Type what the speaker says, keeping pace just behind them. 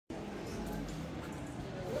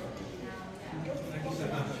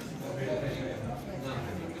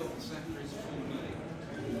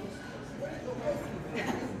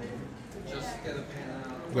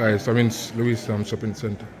Guys, I'm in LEWISHAM shopping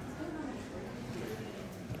center.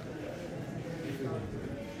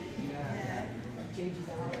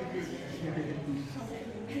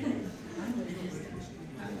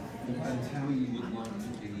 Depends how you would like to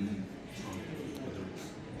be whether it's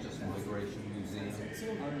just migration museum.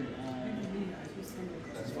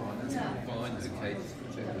 That's fine, that's fine, okay.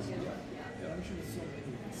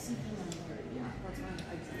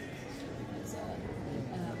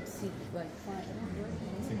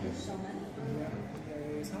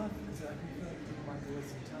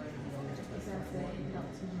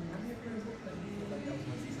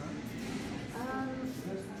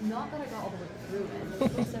 Not that I got all the way through it.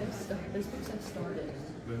 There's books I've started.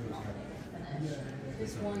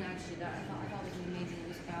 This one actually that I thought was amazing. It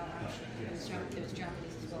was about it was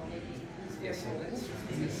Japanese as well. Maybe it was very cool.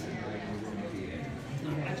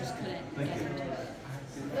 I just couldn't get into it.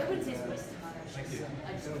 But I wouldn't say it's a waste of time.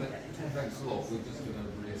 I just couldn't get into it. Thanks a lot. We're just going to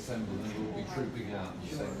reassemble and we'll be trooping out and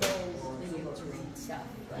saying, Being able to read stuff.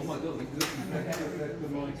 oh my god, look at the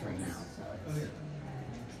light right now.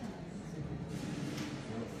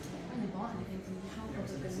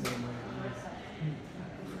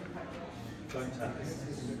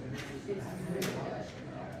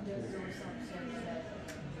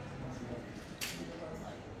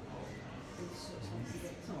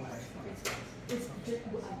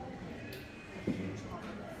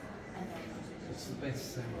 It's the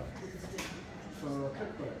best seller.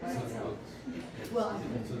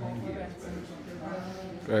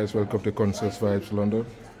 Guys, welcome to Concerts Vibes London.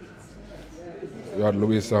 We are at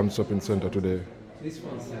LEWISHAM shopping center today.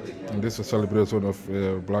 And this is a celebration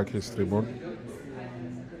of Black History Month.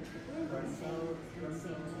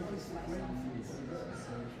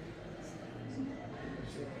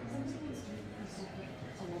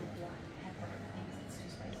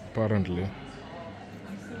 Apparently,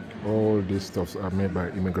 all these stuffs are made by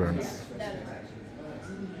immigrants.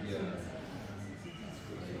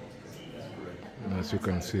 And as you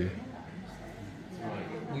can see,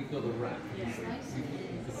 We've got a wrap.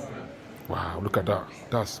 wow, look at that.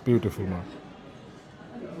 That's beautiful, man.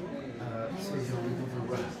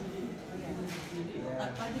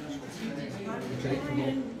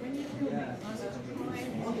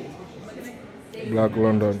 Black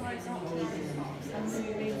London.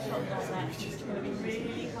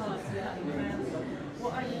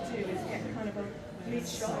 What I would do is get kind of a mid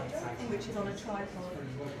shot, which is on a tripod,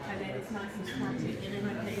 and then it's nice and static, and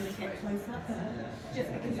then I can even get close up.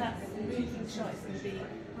 Just because that moving shot is going to be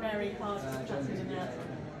very hard to cut in and out.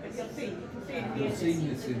 But you'll see, you can see it in the I've seen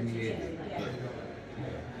this in the end,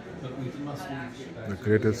 but we must The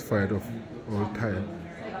greatest fight of all time.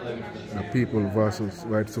 The people versus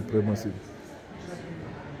white supremacy.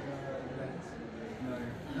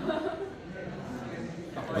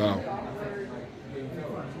 Wow.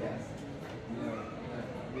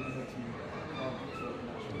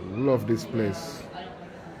 Love this place.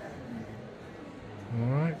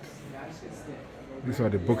 Alright. These are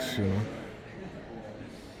the books, you know.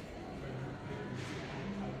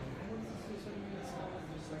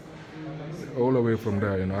 All the way from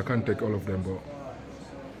there, you know. I can't take all of them, but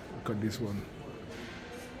look at this one.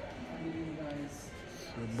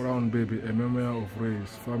 So, Brown Baby, a memoir of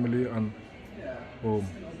race, family and home.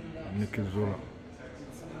 Nikki Zola.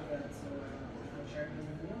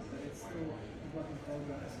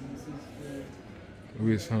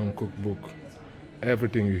 LEWISHAM cookbook.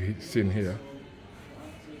 Everything you've seen here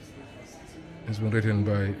has been written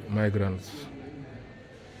by migrants.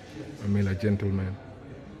 I mean, a gentleman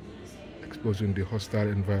exposing the hostile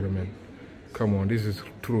environment. Come on, this is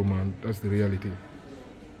true, man. That's the reality.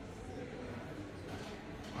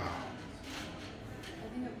 Wow.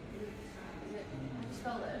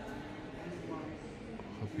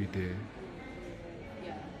 Happy day.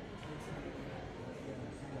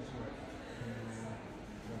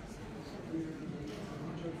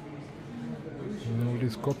 All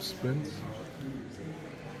these cups, pens.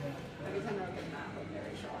 Every time I look at the map, I'm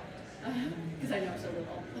very shocked. Because I know so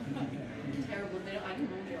little. Terrible. I can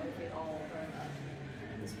only allocate all over.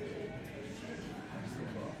 It's really.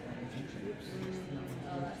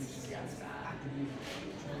 Oh, that's bad.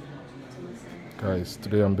 Guys,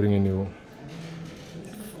 today I'm bringing you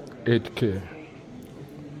 8K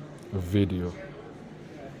video.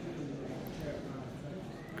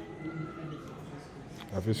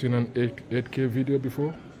 Have you seen an 8K video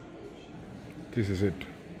before? This is it.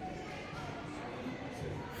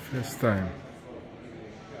 First time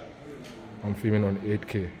I'm filming on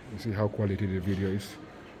 8K. You see how quality the video is.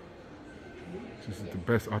 This is the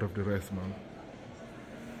best out of the rest, man.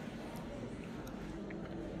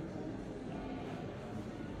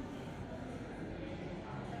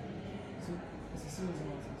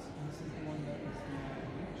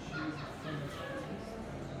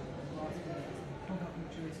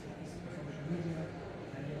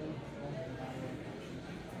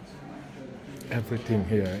 Everything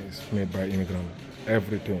here is made by immigrants.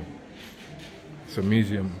 Everything. It's a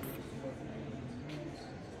museum.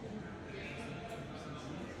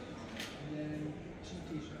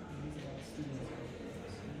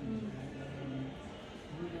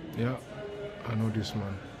 Yeah, I know this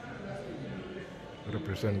man.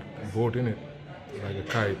 Represent boat in it, like a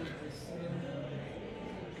kite.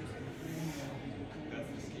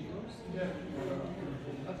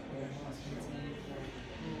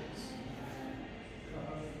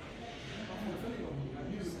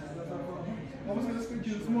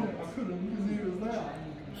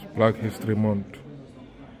 It's Black History Month.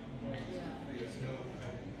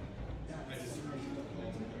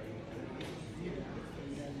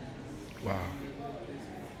 Wow.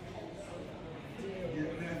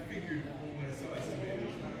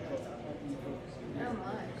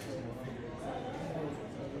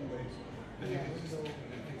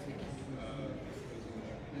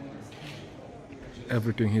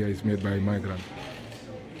 Everything here is made by migrants.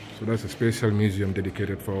 So that's a special museum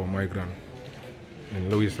dedicated for migrants in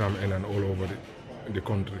LEWISHAM and all over the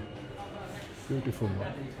country. Beautiful,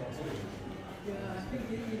 man.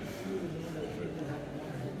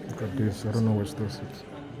 Look at this. I don't know what this is.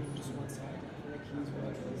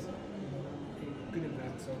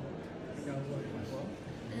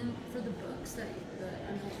 And for the books that the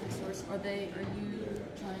uncultured source, are you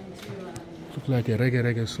trying to Look like a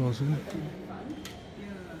reggae sauce. Yeah,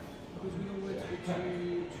 because we don't want it to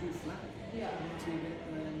be too flat. Yeah. We want to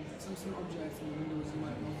get some objects in the windows you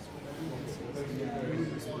might notice what they're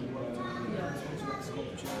doing. This one worked. This one's like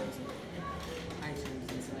sculptures and items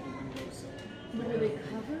inside the windows. But will they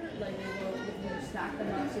cover? Like they will stack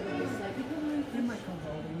them up so they just like They might come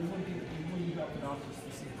out and we want to be up with artists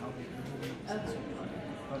to see how they can do it. Okay.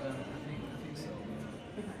 But I think so.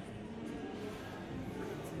 Okay.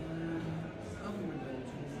 Other windows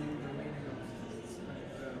will be remaining artists.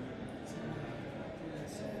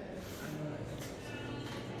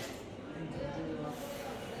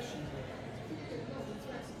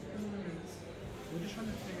 We're just trying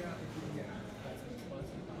to figure out if we can get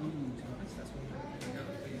that's one thing. The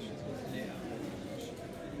other thing is just going to lay out.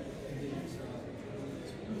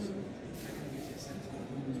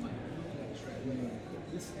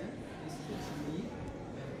 This here, this is what's me,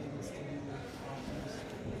 and this can be artist.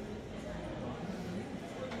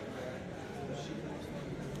 She goes to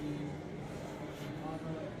the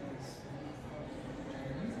father is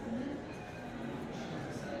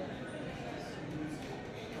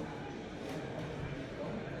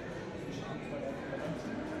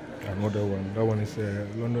Another one. That one is a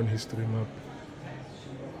London history map.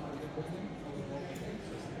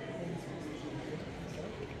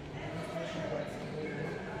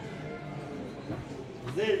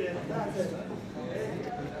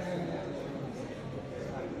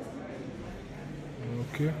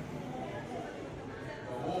 Okay.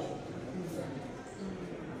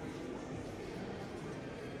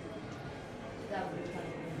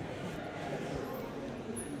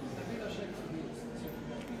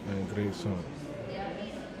 My great son.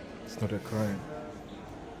 It's not a crime.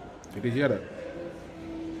 Did you hear that?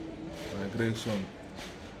 My great son.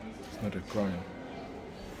 It's not a crime.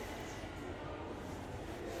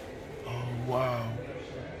 Oh wow.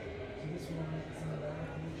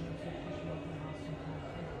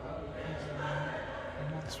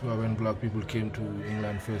 That's why when black people came to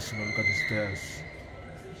England first, look at the stairs.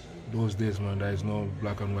 Those days, man, there is no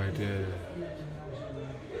black and white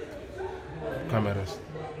cameras.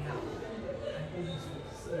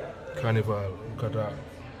 Carnival, look at that.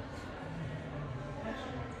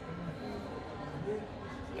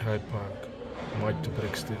 Hyde Park, March to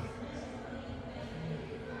Brixton.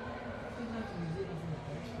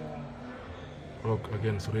 Rock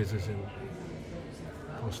against racism.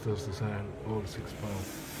 Posters design, all £6.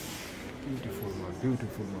 Beautiful, man,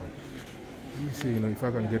 beautiful, man. Let me see, you know, if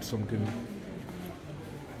I can get something.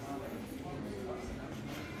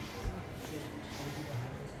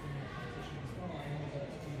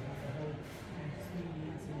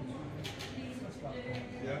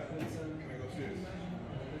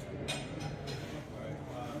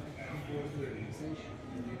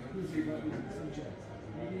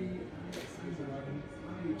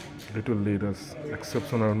 Little leaders,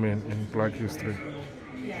 exceptional men in Black history.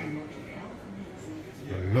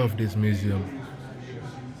 I love this museum.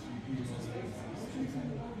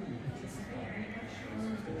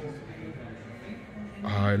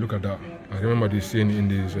 Look at that. I remember this scene in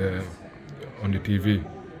this on the TV.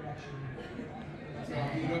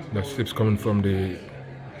 The ships coming from the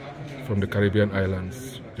Caribbean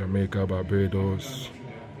islands, Jamaica, Barbados,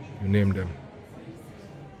 you name them.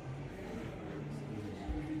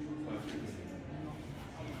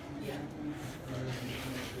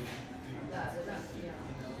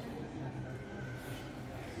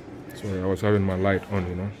 Sorry, I was having my light on,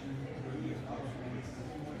 you know.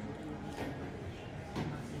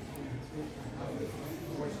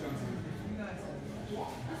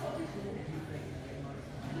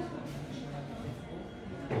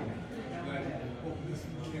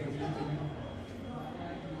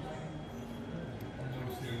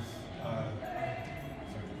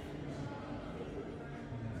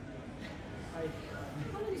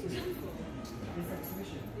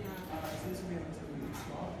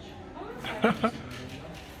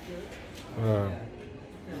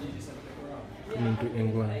 Coming to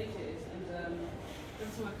England. Every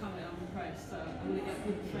time I come in, I'm impressed. So I'm going to get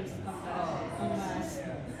good friends to come down.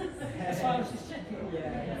 That's why I was just checking.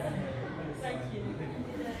 Thank you.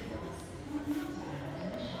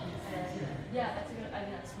 Yeah, that's a good. I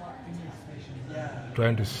think that's smart.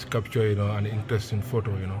 Trying to capture, you know, an interesting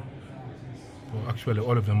photo, you know. So actually,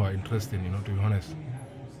 all of them are interesting, you know. To be honest,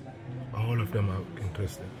 all of them are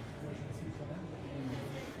interesting.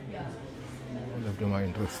 All of them are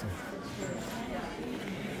interesting.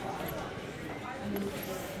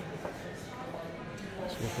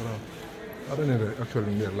 So for now, I don't need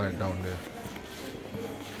actually need a light down there.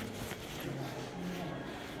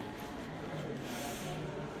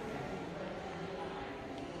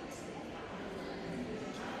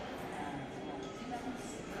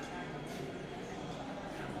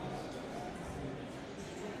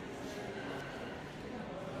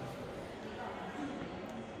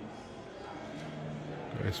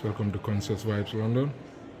 Guys, welcome to Concerts Vibes London.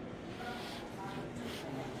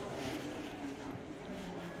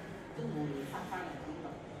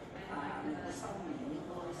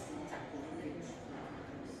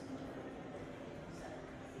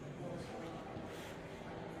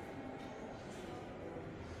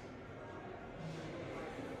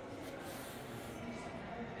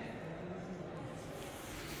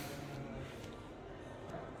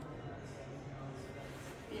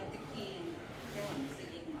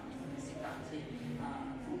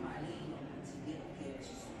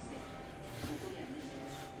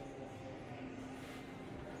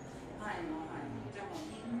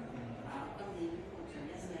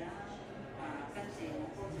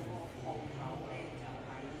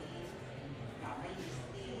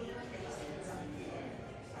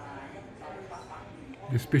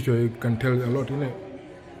 This picture, you can tell a lot in it.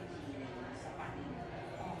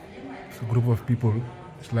 It's a group of people.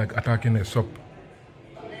 It's like attacking a shop.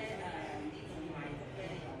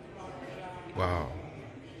 Wow.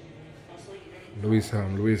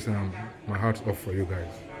 Lewisham, my heart's off for you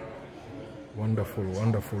guys. Wonderful,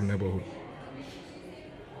 wonderful neighborhood.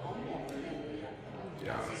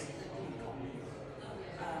 Yeah.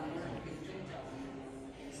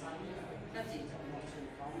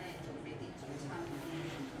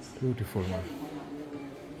 Beautiful, man.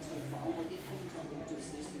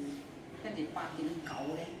 跟住8點9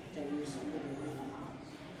咧就要送佢哋去學校，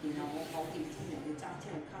然後我9點鐘又要揸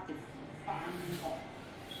車去卡碟翻學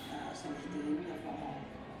，12點就放學，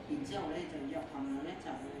然之後咧就約朋友咧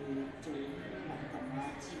就去做運動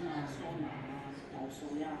啊、尖啊、桑拿啊、游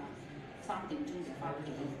水啊，3點鐘就翻屋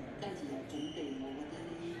企，跟住又準備我嗰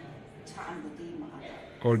啲餐嗰啲碼。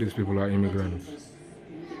All these people are immigrants.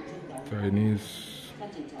 Chinese,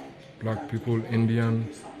 black people, Indian,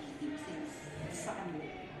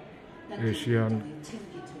 Asian.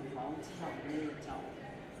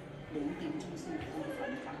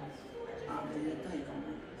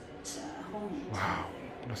 Wow,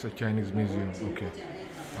 that's a Chinese museum. Okay,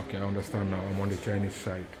 okay, I understand now. I'm on the Chinese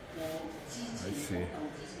side. I see.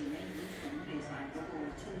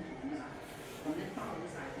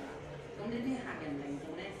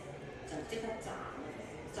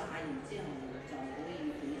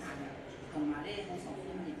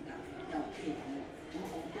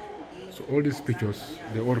 So all these pictures,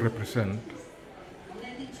 they all represent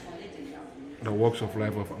the walks of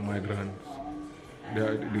life of migrants,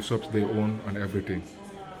 the shops they own and everything.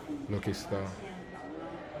 Lucky Star.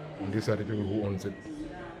 And these are the people who owns it.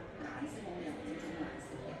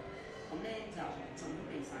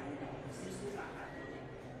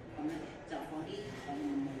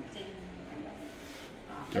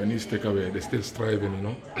 Chinese takeaway, they're still striving, you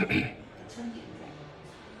know.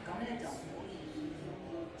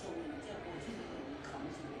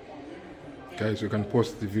 Guys, you can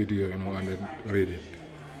post the video, you know, and then read it.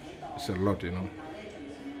 It's a lot, you know.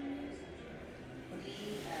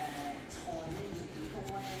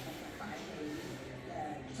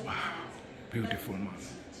 Wow, beautiful, man.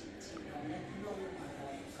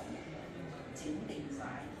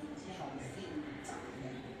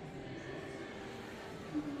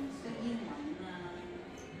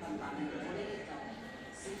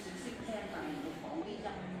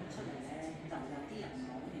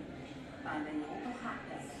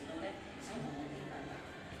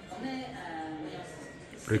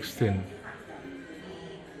 Brixton.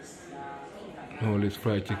 All this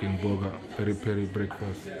fried chicken, burger, peri-peri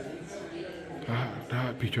breakfast.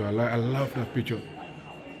 That picture, I love that picture.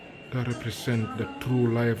 That represents the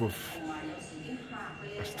true life of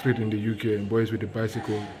a street in the UK. Boys with the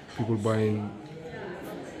bicycle, people buying,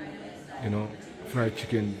 you know, fried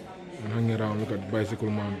chicken and hanging around, look at bicycle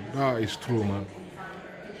man. That is true, man.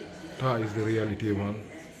 That is the reality, man.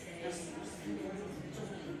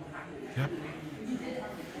 Yep.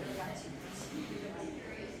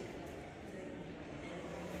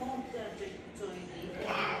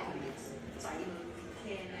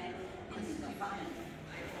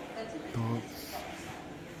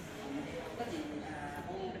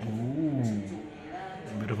 Ooh,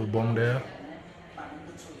 a bit of a bong there.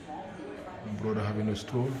 Brother having a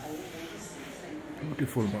stroll.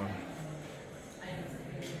 Beautiful, man.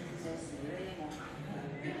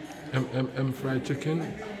 Fried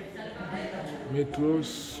chicken, meat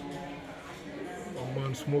roast, a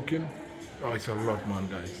man smoking. Oh, it's a lot, man,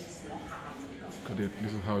 guys. Look at it.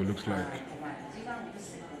 This is how it looks like.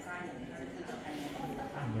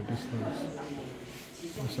 In the distance.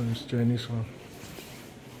 This one is Chinese one.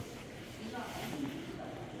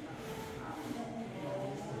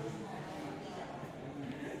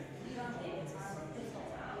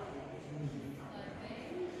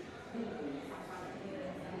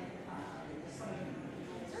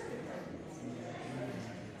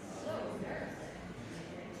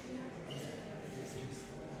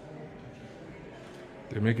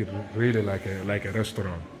 They make it really like a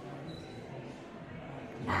restaurant.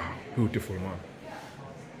 Wow, beautiful, man.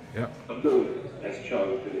 Yeah. I'm known as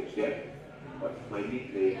Charlie Phillips, yeah? But my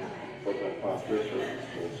nickname from my past restaurant is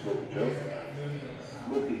called Smoky Joe.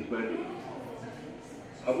 Smoky is my name.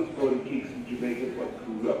 I was born in Kingston, Jamaica, but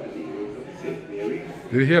grew up in the hills of St. Mary.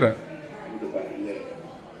 Did you hear that? I was about 11,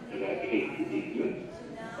 and I came to England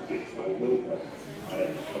against my will, but I had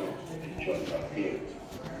to come to join my parents.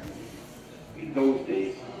 In those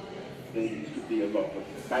days, there used to be a lot of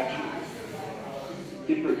bachelors.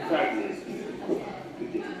 Different families used to cook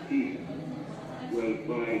with different people.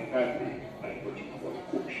 Well, my family had what you call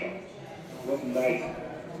a cook shop. It wasn't nice.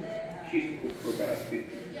 She used to cook for about 50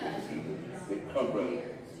 people. They'd come round,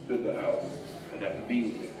 fill the house, and have a meal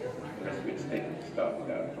with them. And that's where it started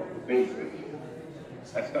out from the basement.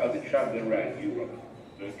 I started traveling around Europe,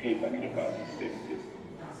 and I came back in about the 70s.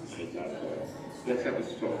 And I thought, let's have a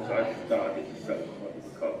store. So I started to sell what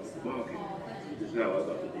was called the market. Because now I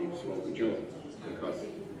got the name Smoky Joe. Because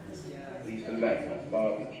I used to like my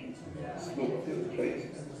barbecue, smoke in the place.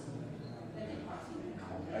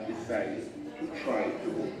 I decided to try to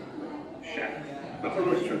open a shack. Not a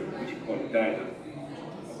restaurant, which you call a diner.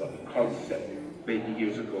 I got the concept many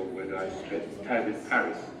years ago when I spent time in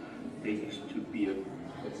Paris. There used to be a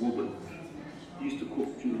woman who used to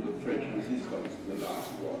cook during the French resistance in the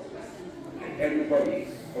last war. And everybody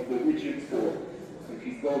of the rich and poor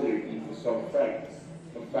could go there and eat for some francs,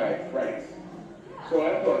 for 5 francs. So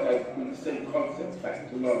I thought I'd bring the same concept back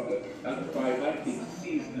to London and buy my things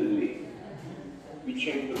seasonally. We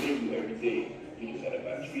changed the menu every day. We just had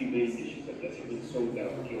about 3 main dishes, and that's been sold down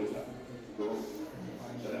to Jota. So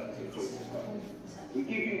that was a good start. We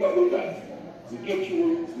give you what we got. We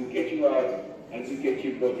get you out, and we get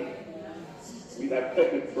you money. We have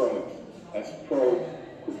pepper prawns, as prawns,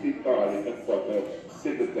 cooked in garlic and butter,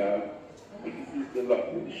 simmered down, and you use the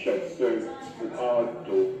lot with the chef served with hard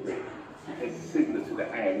dough bread. It's similar to the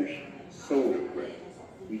Irish soda bread.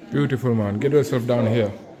 Beautiful, man. Get yourself down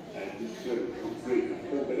here. And we serve with bread and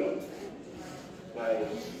coconut. My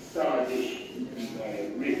star dish would be my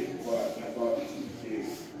ribs, my barbecue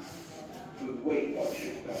series. With Weight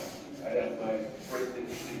Watchers now. I have my first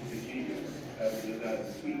instinct to genius having another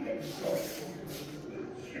sweet sauce. The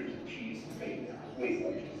strips of cheese made Weight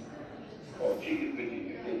Watchers. Called chicken fitting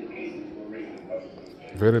and dedicated to a regular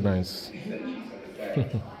customer. Very nice.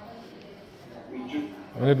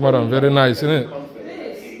 Isn't it, madam? Very nice, isn't it?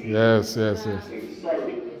 Yes, yes, yes.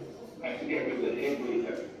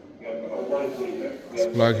 It's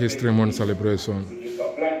Black History Month celebration.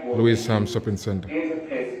 LEWISHAM Shopping Center.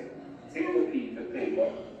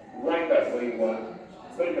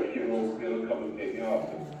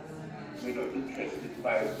 We're not interested in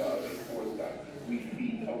 5-star and 4-star. We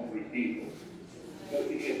feed hungry people. So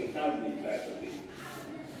we get the family side of it.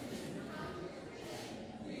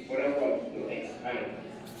 What I want to expand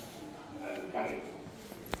and find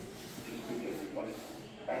just to get everybody.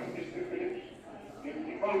 I'm just different.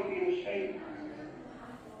 You can't be ashamed.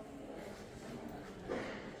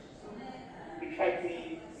 In fact, we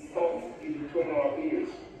thought you for 2.5 years,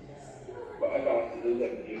 but I lasted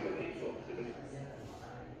 11 years when they talked to me.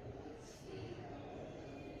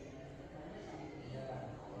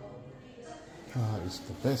 It's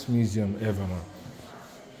the best museum ever, man.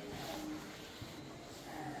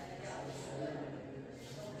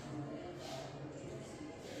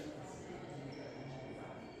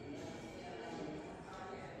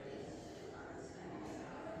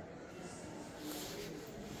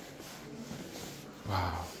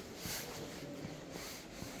 Wow.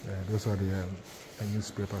 Yeah, those are the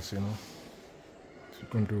newspapers, you know. If you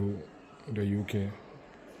come to the UK,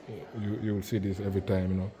 you will see this every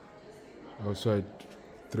time, you know. Outside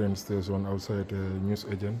train station, outside news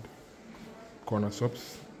agent, corner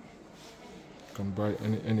shops. You can buy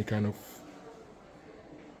any kind of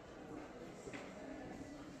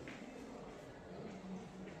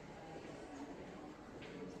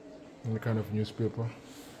newspaper.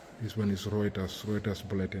 This one is Reuters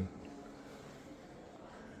bulletin.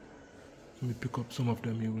 Let me pick up some of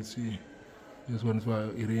them, you will see. This one is for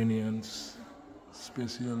Iranians,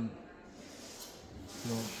 special, you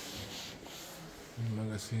know,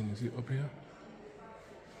 magazine. Is it up here?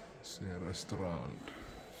 It's a restaurant.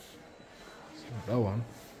 So that one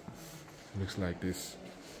looks like this.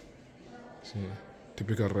 See,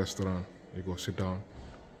 typical restaurant. You go sit down,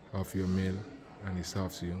 have your meal, and he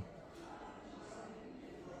serves you.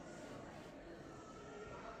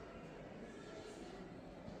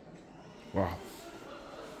 Wow.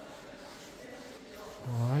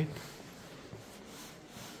 All right.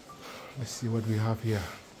 Let's see what we have here.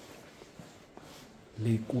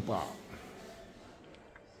 Lee Cooper.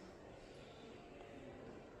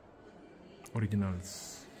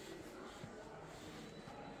 Originals.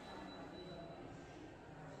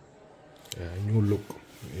 Yeah, new look.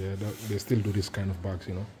 Yeah, they still do this kind of bags,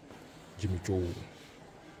 you know. Jimmy Choo.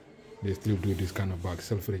 They still do this kind of bags.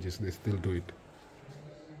 Selfridges, they still do it.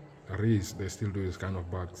 Reese, they still do this kind of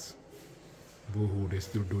bags. Boohoo, they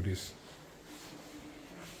still do this.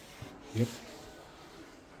 Yep.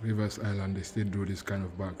 Rivers Island, they still do this kind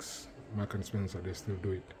of bags. Mark and Spencer, they still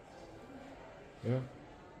do it. Yeah.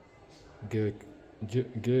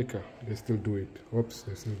 Geika, they still do it. Hops,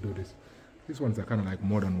 they still do this. These ones are kind of like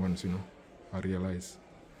modern ones, you know. I realize.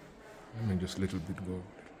 I mean, just a little bit go.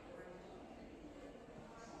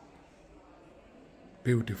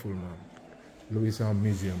 Beautiful, man. LEWISHAM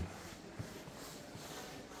Museum.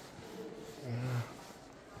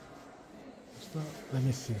 Let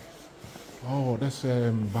me see. Oh, that's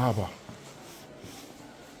barber.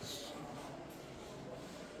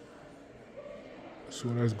 So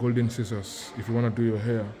that's golden scissors if you want to do your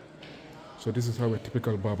hair. So this is how a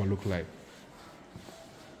typical barber look like.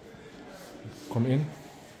 Come in.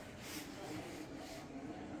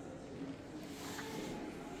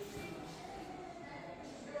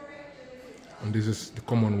 And this is the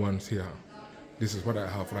common ones here. This is what I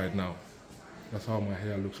have right now. That's how my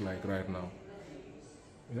hair looks like right now.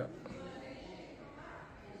 Yeah.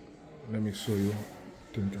 Let me show you. I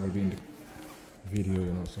think I'll be in the video,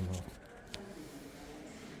 you know, somehow.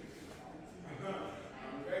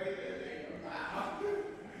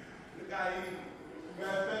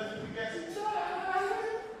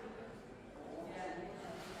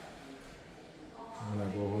 When I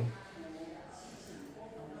go home.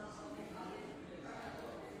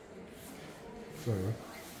 Sorry.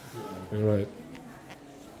 You're right.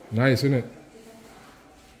 Nice, isn't it?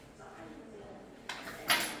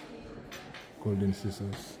 Golden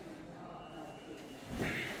scissors.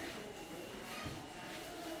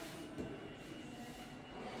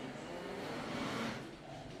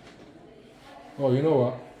 Oh, you know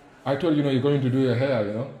what? I told you, you're going to do your hair,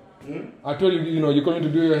 you know? Hmm? I told you, you're going to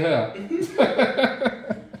do your hair.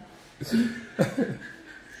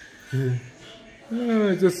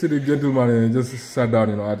 Just see the gentleman and just sat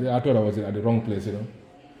down, I thought I was at the wrong place,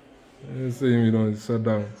 Same, sat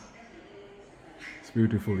down. It's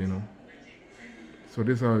beautiful, So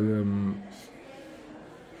these are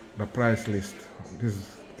the price list. This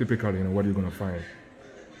is typical, what you're gonna find.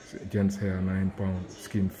 Gents hair, £9.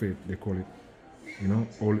 Skin fade, they call it.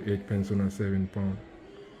 Old age pensioner, £7.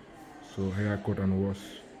 So haircut and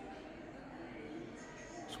wash.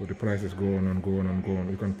 So the prices go on and go on and go on.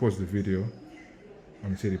 You can pause the video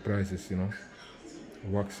and see the prices,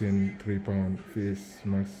 Waxing, £3. Face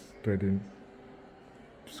mask, threading.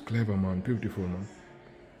 It's clever, man. Beautiful, man.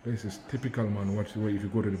 This is typical, man. Watch the way if you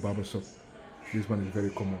go to the barber shop. This one is very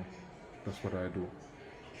common. That's what I do.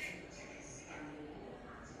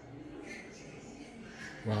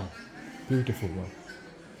 Wow, beautiful one.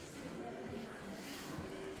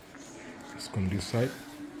 Let's come this side.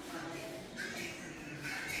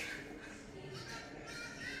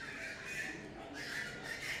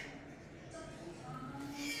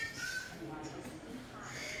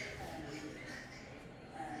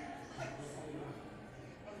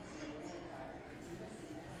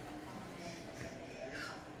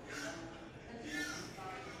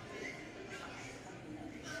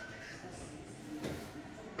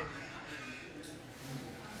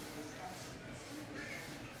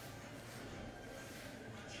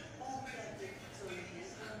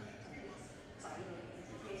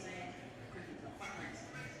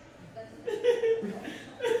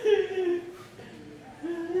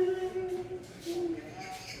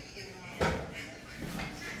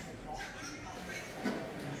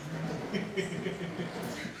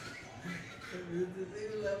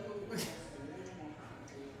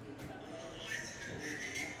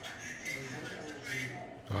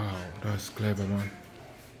 Wow, that's clever, man.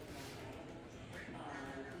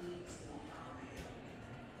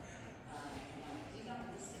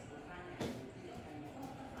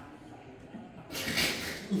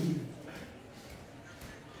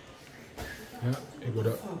 Yeah, you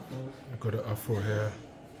got the afro hair.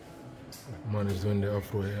 Man is doing the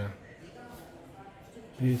afro hair.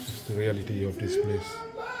 This is the reality of this place.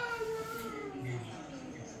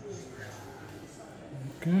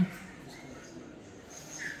 Okay.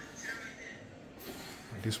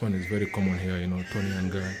 This one is very common here, you know, Tony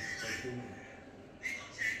and Guy.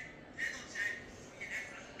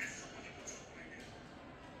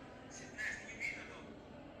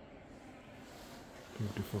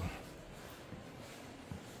 Beautiful.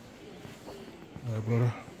 Alright,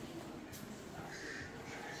 brother.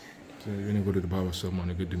 So when you go to the barber shop, man,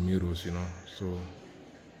 you get the mirrors, you know, so you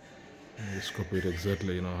just copy it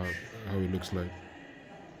exactly, you know, how it looks like.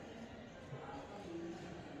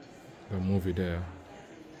 The movie there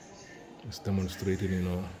is demonstrating, you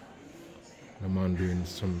know, the man doing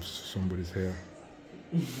somebody's hair.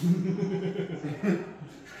 There's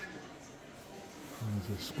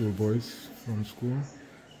the schoolboys from school.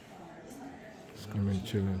 Just coming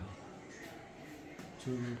chilling.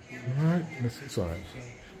 Alright, it's alright.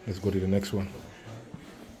 Let's go to the next one.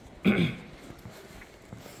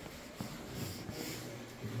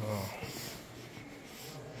 Oh.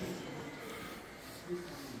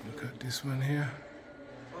 Look at this one here.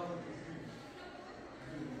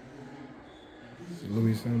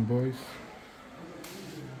 LEWISHAM boys.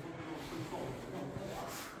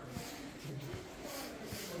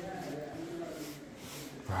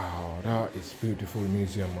 Wow, that is beautiful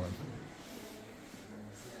museum, man.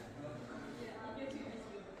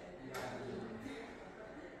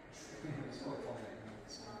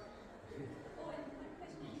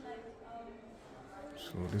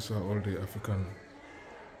 So these are all the African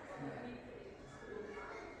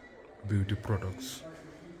beauty products.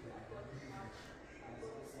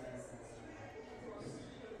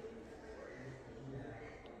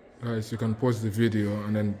 Guys, you can pause the video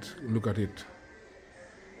and then look at it.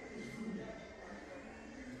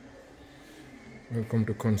 Welcome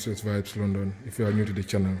to Concerts Vibes London. If you are new to the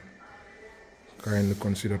channel, kindly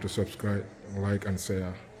consider to subscribe, like and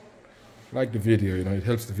share. Like the video, you know, it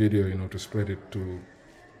helps the video, you know, to spread it to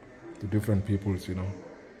different peoples, you know,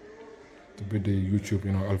 to build the YouTube,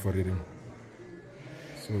 you know, algorithm.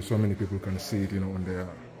 So many people can see it, you know, on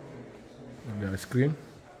their screen.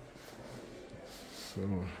 So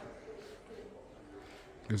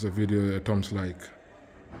gives a video a thumbs like.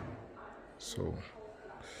 So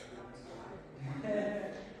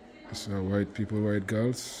these are white people, white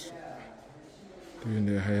girls doing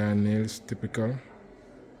their hair and nails, typical.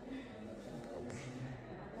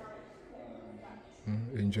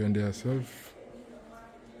 Enjoying themselves.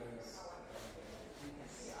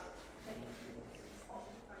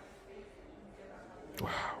 Wow.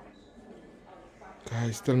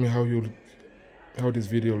 Guys, tell me how this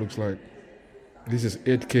video looks like. This is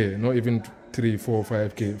 8K, not even 3, 4,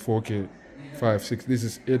 5K, 4K, 5, 6. This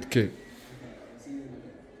is 8K.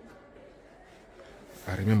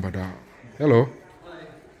 I remember that. Hello. Hi. How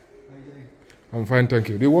you doing? I'm fine, thank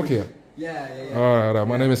you. Do you work here? Yeah. All right,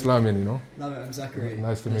 my name is Lamin, you know. Lamin, I'm Zachary.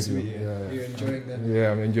 Nice to meet you. Yeah. You're enjoying the...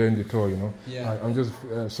 Yeah, I'm enjoying the tour, you know. Yeah. I'm just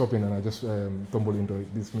shopping and I just stumbled into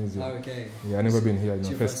this museum. Oh, okay. Yeah, I never been here, you It's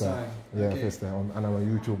know, your first time. Yeah, Okay. first time. And I'm a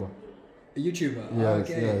YouTuber. A YouTuber? Yes, Oh,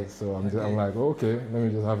 okay. yes. So I'm like, okay, let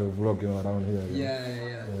me just have a vlog, you know, around here. You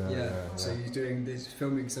know. Yeah. So you're doing this,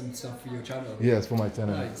 filming some stuff for your channel? Yes, for my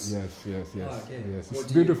channel. Nice. Yes. Oh, okay. Yes. What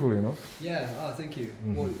It's do you- beautiful, you know. Yeah. Oh, thank you.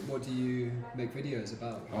 What do you make videos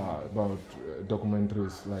about? About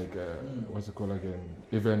documentaries like what's it called again?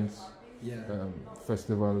 Events, Yeah.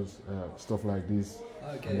 festivals, stuff like this.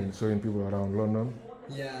 Okay. And then showing people around London.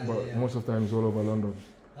 Yeah. But most of the time it's all over London.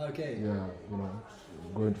 Okay. Yeah, you know,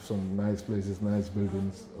 going to some nice places, nice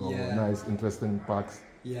buildings, or Yeah. nice interesting parks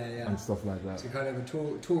Yeah. and stuff like that. So kind of a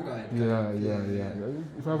tour guide. Yeah.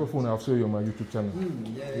 If I have a phone, I'll show you on my YouTube channel.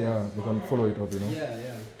 Yeah, you can follow it up, you know. Yeah.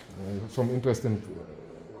 Some interesting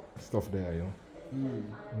stuff there, you know.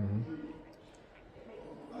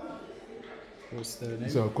 What's the name?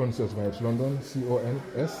 So Concerts Vibes London,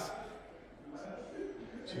 CONS.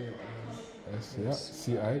 Yeah,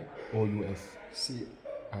 CIOUS. CIOUS.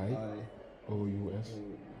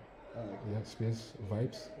 Yeah, space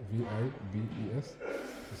vibes, VIBES.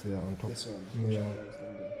 Is there on top? This one. Yeah.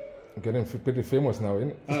 Getting pretty famous now, isn't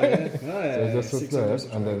it? Oh yeah. So just subscribe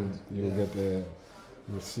and then you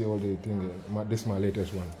You see all the thing. This is my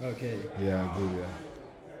latest one. Okay. Yeah, good. Yeah.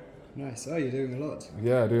 Nice. Oh, you're doing a lot.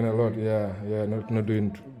 Yeah, doing a lot. Yeah, yeah. Not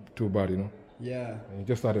doing too bad, you know. Yeah. It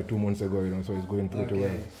just started 2 months ago, you know, so it's going pretty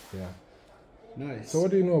well. Yeah. Nice. So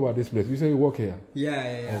what do you know about this place? You say you work here.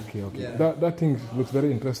 Yeah. Okay. Yeah. That thing looks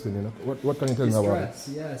very interesting, you know. What can you tell me about dress,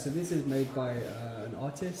 it? Yeah. So this is made by an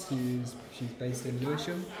artist she's based in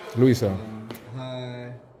Lewisham. LEWISHAM.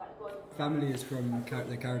 Her family is from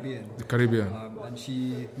the Caribbean. The Caribbean. And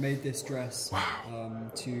she made this dress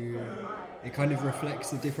it kind of reflects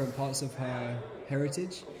the different parts of her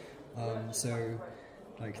heritage. So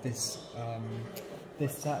like this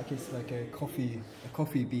sack is like a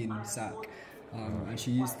coffee bean sack, and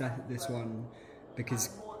she used this one because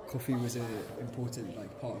coffee was an important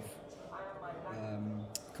part of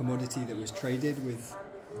commodity that was traded with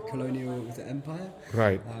the empire.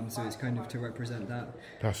 Right. So it's kind of to represent that.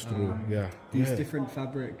 That's true. Yeah. These different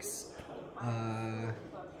fabrics, I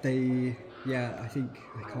think I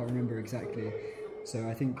can't remember exactly. So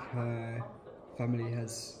I think her family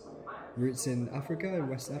has roots in Africa, in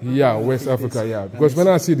West Africa. Yeah, West Africa. Yeah, because when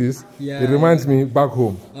I see this, it reminds me back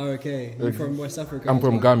home. Oh, okay. You're from West Africa. I'm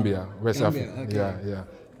from Gambia, West Africa. Okay. Yeah.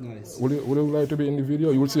 Nice. Would you like to be in the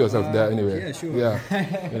video? You will see yourself there anyway. Yeah, sure.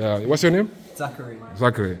 Yeah. What's your name? Zachary.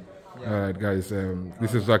 Zachary. Yeah. All right, guys.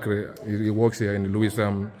 This is Zachary. He works here in the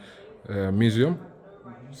LEWISHAM Museum.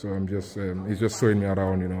 So I'm just he's just showing me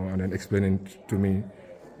around, you know, and then explaining to me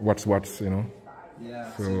what's, you know.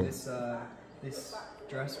 Yeah. So this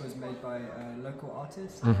dress was made by a local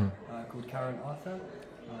artist called Karen Arthur.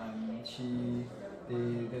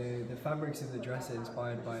 The fabrics of the dress are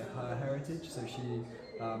inspired by her heritage. So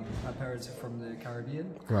her parents are from the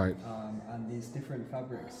Caribbean. Right. And these different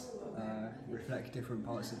fabrics reflect different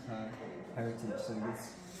parts of her heritage. So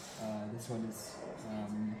this one is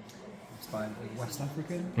inspired by West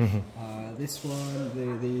African. This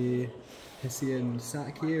one, the Hessian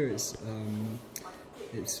sack here, is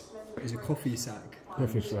a coffee sack.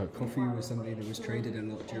 Coffee sack. Coffee was something that was traded a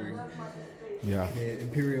lot during the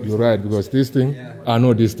imperial. You're right, because this thing, I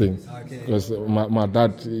know this thing, because my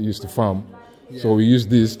dad used to farm, so we used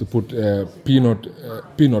this to put peanuts,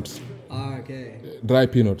 dry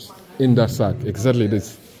peanuts in that sack. Exactly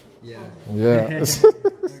this. Yeah.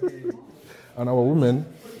 And our women,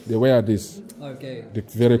 they wear this.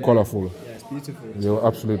 It's very colorful. Yeah, it's beautiful. You're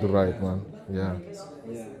absolutely right, man. Yeah.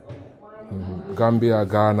 Gambia,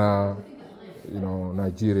 Ghana, you know,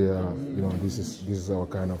 Nigeria, you know, this is our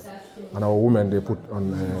kind of, and our women, they put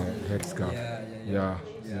on a headscarf. Yeah.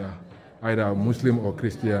 Either Muslim or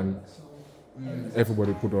Christian,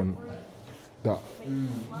 everybody put on that.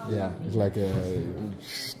 Yeah, it's like a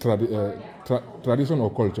tradition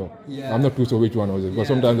or culture. I'm not too sure which one was it, but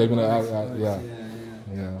sometimes they're gonna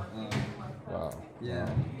Wow. Yeah.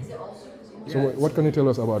 So what can you tell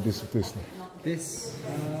us about this? About this,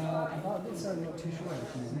 I'm not too sure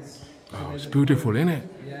actually. Oh, it's beautiful, isn't it?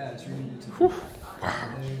 Yeah, it's really beautiful. Wow.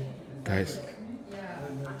 Guys. I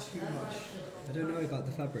don't know too much. I don't know about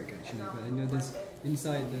the fabric actually, but I know there's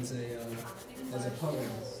a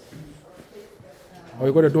poem. Oh,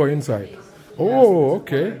 you got a door inside. Oh,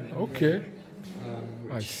 okay.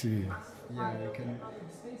 I see. Yeah, we can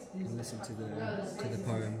listen to the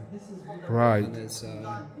poem. Right. And there's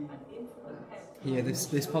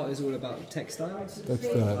this part is all about textiles.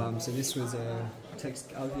 Textile. So this was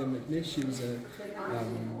Alvia McNish. She was a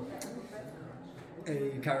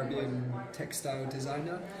Caribbean textile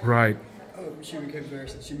designer. Right. She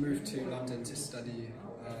moved to London to study.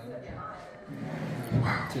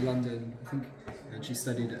 To London, I think, and she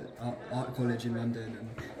studied at art college in London, and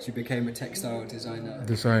she became a textile designer.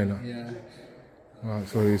 Yeah. Wow.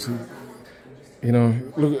 So it's, you know,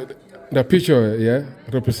 look, the picture,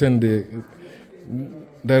 represent the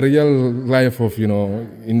real life of, you know,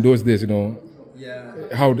 in those days, you know,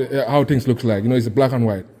 how things look like. You know, it's black and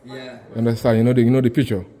white. Yeah. Understand? You know the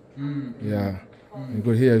picture. Yeah.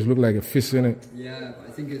 Because here it looks like a fish, in it. Yeah,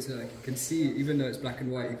 I think it's you can see, even though it's black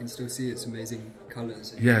and white, you can still see its amazing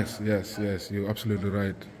colours. Yes. You're absolutely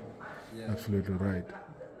right. Yeah. Absolutely right.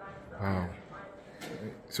 Wow.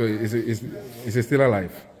 So is it still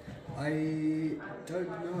alive? I don't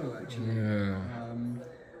know actually. Yeah.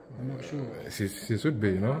 I'm not sure. She should be,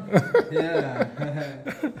 you know. Yeah.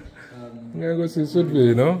 She should be,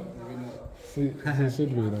 you know. She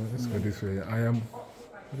should be, you know. Let's go this way. I am.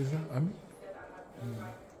 What is that?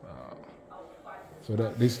 So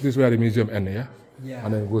this is where the museum ends, yeah? Yeah.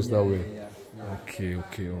 And then it goes that way. Yeah. Okay.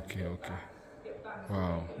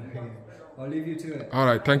 Wow. I'll leave you to it. All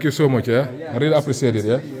right. Thank you so much, yeah? I really appreciate it,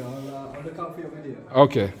 yeah? I'll look out for your video.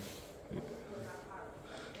 Okay.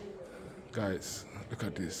 Guys, look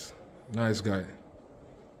at this. Nice guy.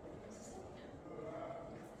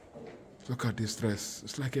 Look at this dress.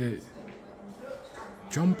 It's like a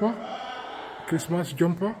jumper, Christmas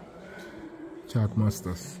jumper. Jack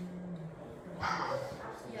Masters. Wow.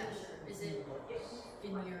 Yeah. Is it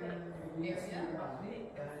in your area?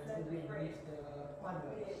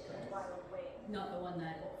 Not the one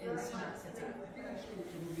that is not sitting.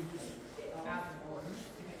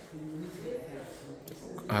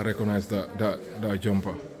 I recognize that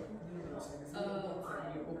jumper.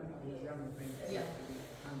 Yeah.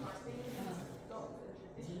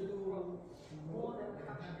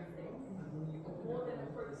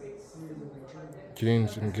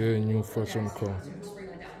 Jeans and gay new fashion car.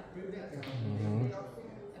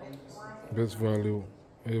 Best value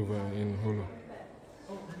ever in Holo.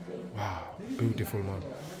 Wow, beautiful man.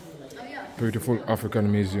 Oh yeah. Beautiful African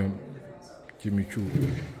museum. Jimmy Choo.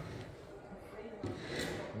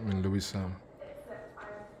 In LEWISHAM.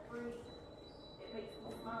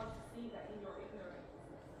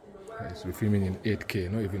 It's filming in 8K,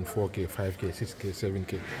 not even 4K, 5K, 6K,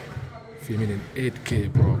 7K. Filming in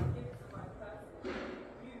 8K, bro.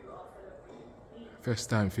 First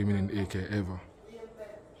time filming in 8K ever.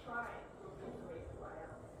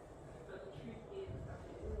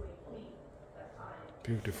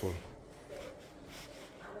 Beautiful.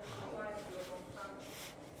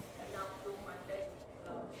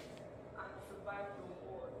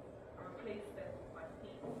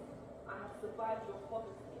 Survived your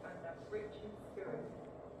poverty and that rich in spirit.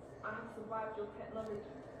 I have survived your technology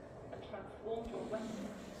and transformed your weapons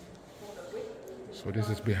for the wicked. So this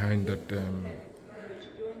is behind that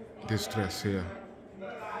this dress here. Which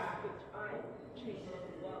I changed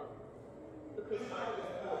the world. Because I was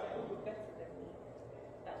taught that you were better than me.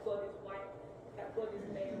 That God is white, that God is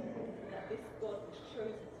male, that this God was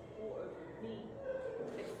chosen to rule over me.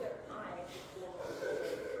 Except I was born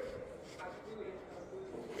I grew in her womb.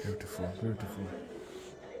 Beautiful, beautiful.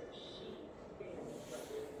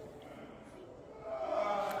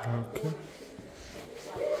 Okay.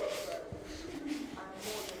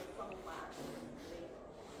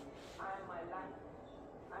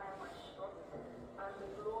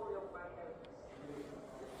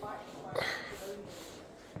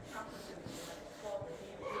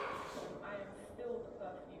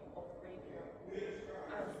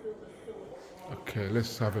 Okay,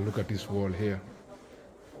 let's have a look at this wall here.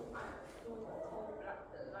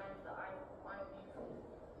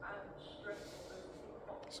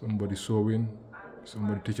 Somebody sewing,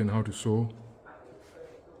 somebody teaching how to sew,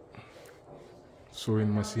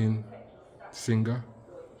 sewing machine, singer.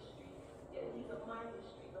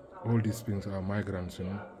 All these things are migrants, you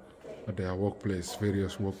know, at their workplace,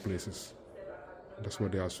 various workplaces. That's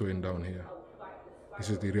what they are sewing down here. This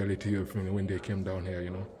is the reality of when they came down here, you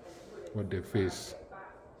know, what they face,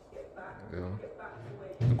 you know,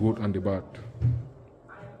 the good and the bad.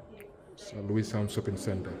 It's a LEWISHAM shopping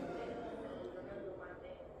center.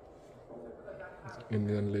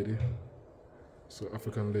 Indian lady, so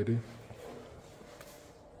African lady,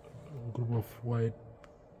 a group of white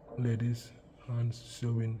ladies, hands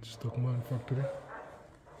sewing Stockman factory.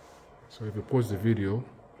 So if you pause the video,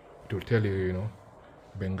 it will tell you, you know,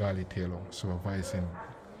 Bengali tailor, supervising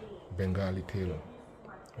Bengali tailor,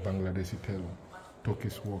 Bangladeshi tailor,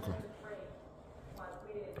 Turkish worker,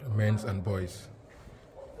 men's and boys,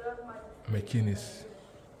 machinists,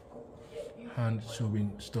 hand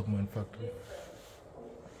sewing Stockman factory.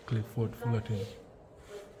 Clifford Fullerton.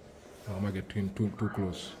 I might get too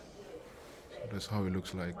close. So that's how it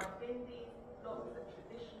looks like.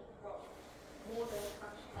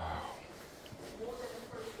 Wow.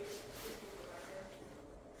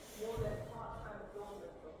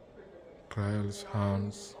 Trials,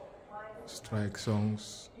 hands, strike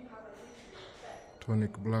songs,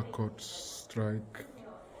 tonic black coats, strike,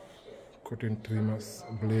 cotton trimmers,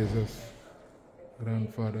 blazers,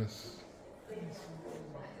 grandfathers.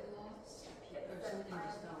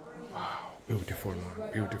 Wow, beautiful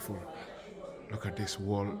man, beautiful. Look at this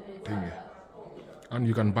wall thingy. And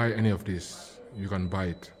you can buy any of this. You can buy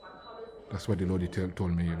it. That's what the Lord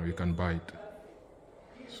told me, you know, you can buy it.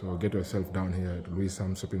 So get yourself down here at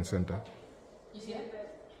LEWISHAM Shopping Center. You see it?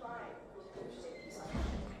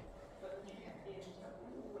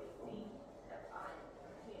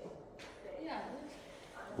 Yeah.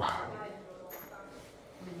 Wow.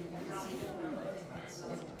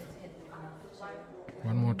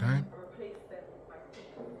 One more time.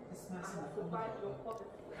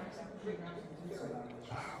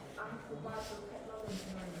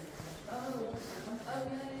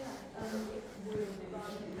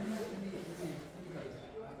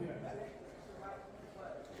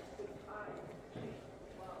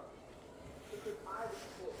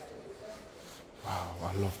 Wow,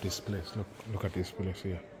 I love this place. Look at this place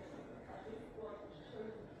here.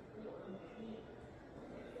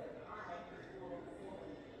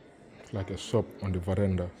 It's like a shop on the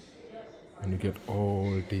veranda, and you get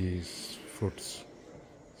all these fruits,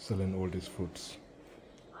 selling all these fruits.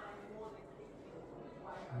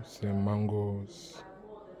 Say mangoes,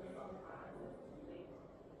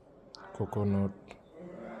 coconut,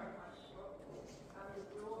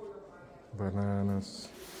 bananas,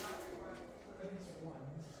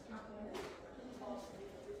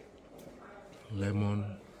 lemon,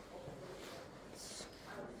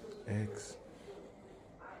 eggs.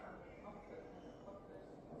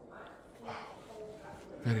 Wow,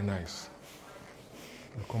 very nice.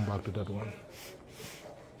 I'll come back to that one.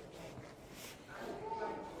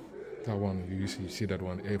 That one, you see that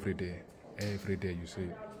one every day. Every day you see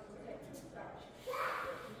it.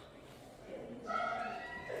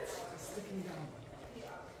 Sticking down.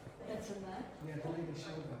 That's in there. Yeah, the lady's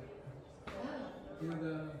shoulder. You know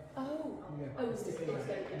the... Oh. Yeah, Oh, it's sticking it's down.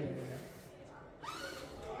 very Yeah, good. yeah.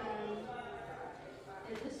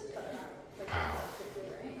 And this is got that. Wow.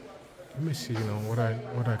 Let me see, what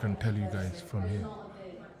I can tell you guys from here.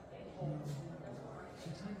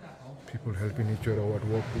 People helping each other at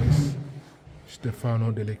workplace.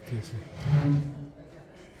 Stefano Delectese.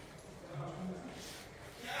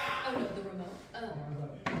 Oh no, the remote.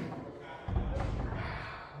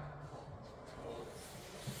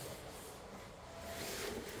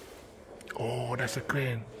 Oh, that's a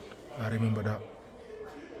crane. I remember that.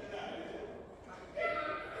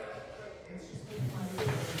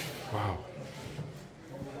 Wow.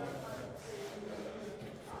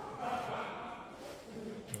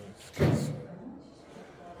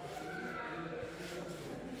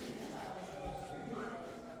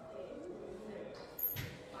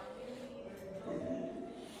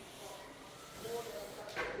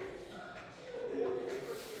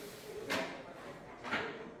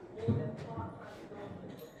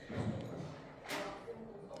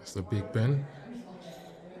 That's the Big Ben.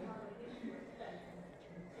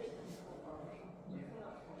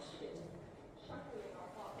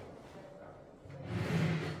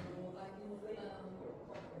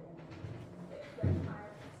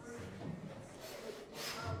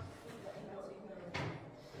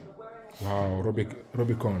 Wow,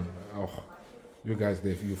 Rubicon. Oh, you guys,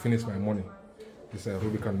 you finished my money. It's a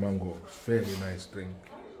Rubicon mango. Very nice drink,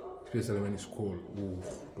 especially when it's cold. Ooh,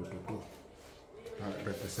 that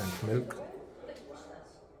represents milk.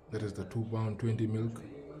 That is the 2 pound 20 milk.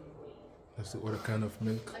 That's the other kind of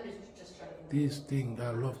milk. This thing,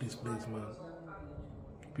 I love this place, man.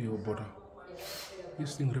 Pure butter.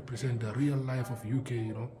 This thing represents the real life of UK,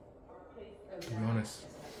 to be honest.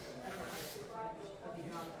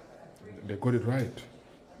 They got it right.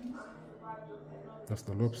 That's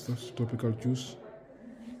the lobsters, tropical juice,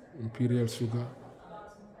 imperial sugar.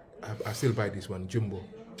 I still buy this one, jumbo,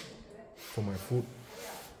 for my food.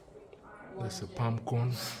 That's a palm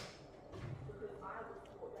corn,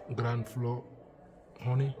 grand flour,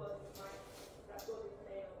 honey,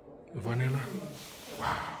 vanilla.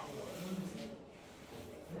 Wow.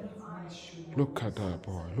 Look at that,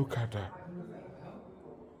 boy. Look at that.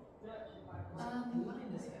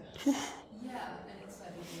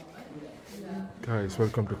 Guys,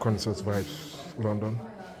 welcome to Concerts Vibes London.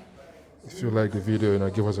 If you like the video,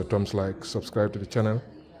 give us a thumbs like, subscribe to the channel.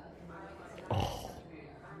 Oh,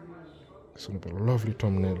 it's gonna be a lovely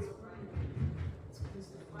thumbnail.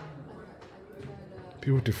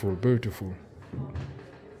 Beautiful, beautiful.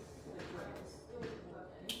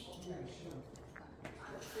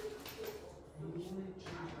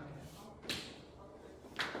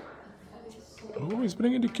 Oh, he's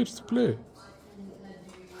bringing the kids to play.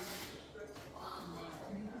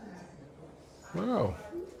 Wow.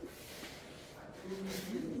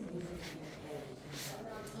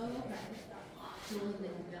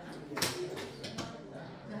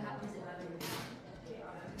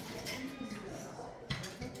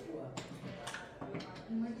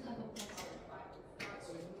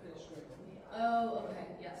 Oh, okay.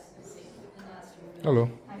 Yes, I see. Hello.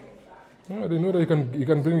 Oh, I didn't know that you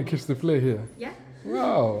can bring the kids to play here. Yeah.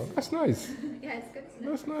 Wow, that's nice. Yeah, it's good.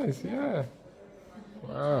 That's nice. Yeah.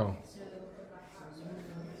 Wow.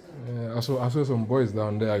 Yeah, I saw some boys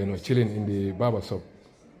down there, chilling in the barber shop.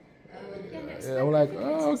 Yeah, I'm like,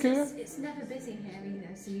 oh, okay. It's never busy here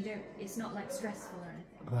either, so you don't. It's not like stressful or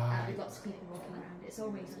anything. Right. We've got people walking around. It's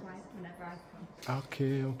always quiet whenever I come.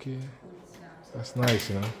 Okay, okay. That's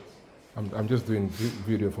nice, I'm just doing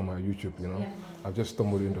video for my YouTube, Yeah. I've just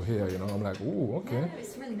stumbled into here, I'm like, oh, okay. Yeah, no,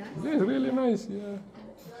 it's really nice. Yeah, it's really nice, yeah.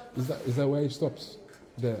 Is that where it stops?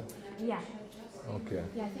 There. Yeah. Okay.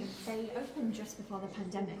 Yeah, I think they opened just before the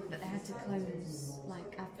pandemic, but they had to close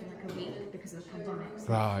like after like a week because of the pandemic.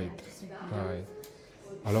 So Right. Right.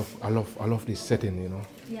 I love this setting, you know.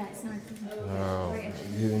 yeah, it's nice, isn't it?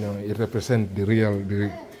 You know, it represents the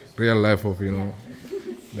real life of, you know,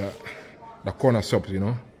 the corner shops, you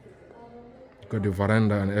know. Got the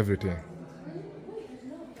veranda and everything.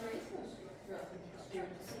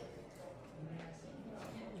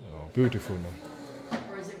 Oh, beautiful, man.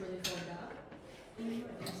 Or is it really filled up?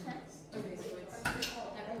 Okay, so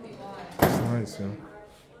that could be why. It's nice, yeah.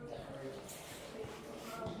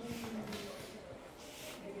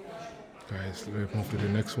 Guys, let's move to the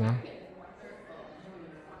next one.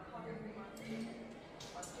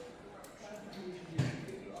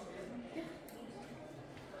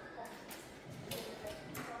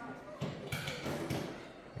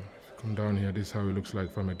 Come down here, this is how it looks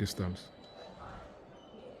like from a distance.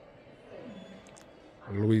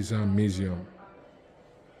 LEWISHAM Museum.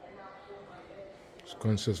 It's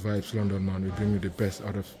Conscious Vibes London, man. We bring you the best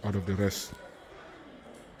out of the rest.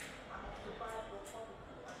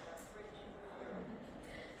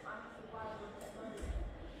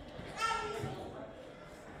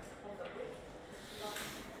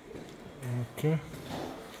 Okay.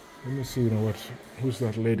 Let me see, you know what? Who's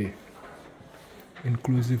that lady?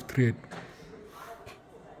 Inclusive trade.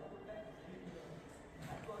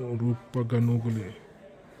 Rupaganoguli.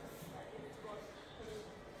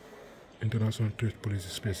 International Trade Policy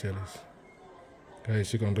Specialist.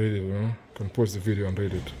 Guys, you can read it, you know? You can pause the video and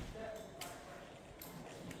read it.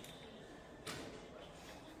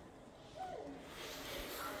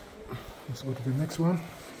 Let's go to the next one.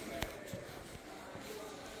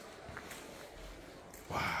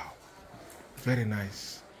 Wow. Very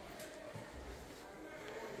nice.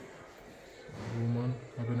 Woman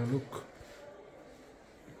having a look.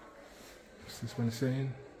 What's this one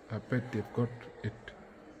saying? I bet they've got it.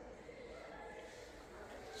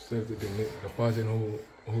 Says that the person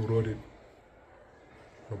who wrote it,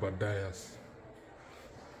 Robert Dias.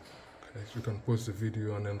 Guys, you can pause the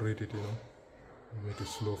video and then read it, you know. Make it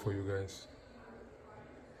slow for you guys.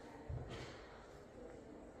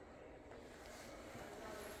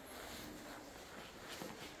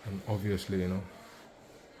 And obviously, you know,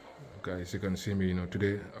 guys, you can see me, you know,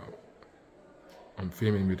 today I'm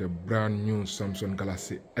filming with a brand new Samsung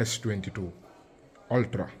Galaxy S22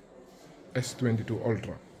 Ultra. S22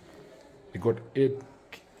 Ultra. It got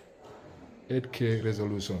 8K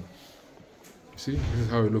resolution. See, this is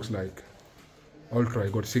how it looks like. Ultra,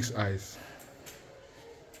 it got 6 eyes.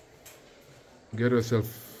 Go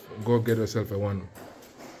get yourself a one.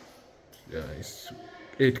 Yeah, it's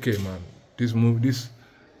 8K, man. This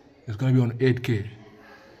is gonna be on 8K,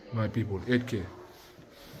 my people. 8K.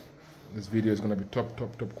 This video is gonna be top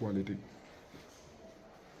quality.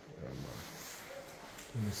 Yeah, man.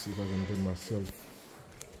 Let me see if I can get myself.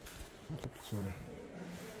 Sorry.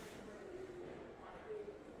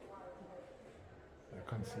 I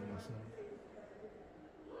can't see myself.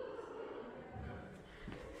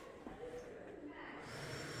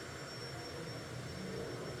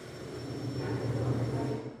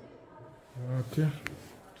 Okay.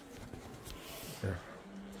 Yeah.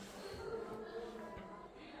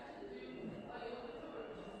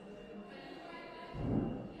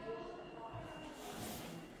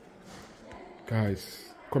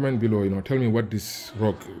 Guys, comment below, you know, tell me what this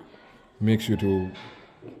rock makes you to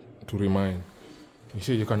remind. You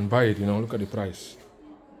see, you can buy it, you know, look at the price.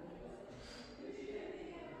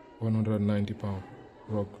 £190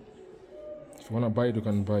 rock. If you wanna buy it, you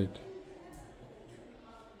can buy it.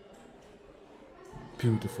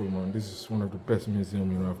 Beautiful, man. This is one of the best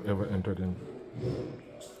museums, you know, I've ever entered in.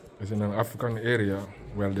 It's in an African area.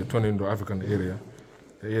 Well, they turned into African area.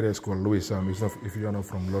 The area is called LEWISHAM. It's not, if you are not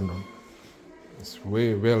from London. It's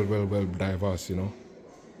way well diverse, you know.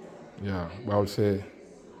 Yeah, I would say,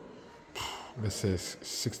 let's say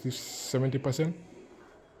 60-70%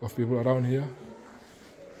 of people around here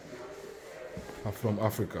are from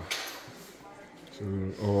Africa, so,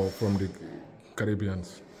 or from the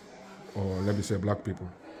Caribbeans, or let me say black people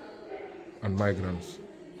and migrants.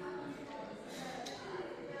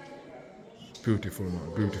 Beautiful,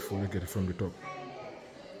 man, beautiful. Look at it from the top.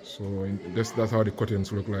 So that's how the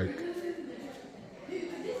curtains look like.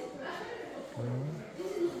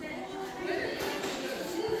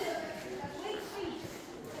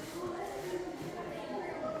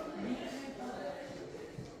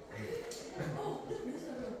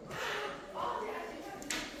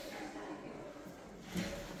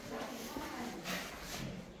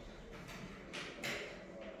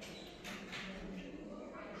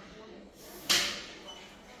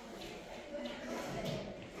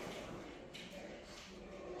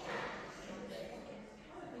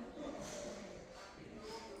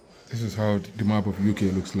 This is how the map of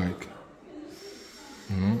UK looks like.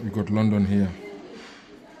 You know, you got London here.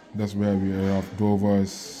 That's where we have Dover,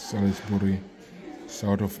 Salisbury,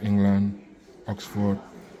 south of England, Oxford,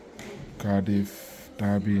 Cardiff,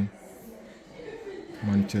 Derby,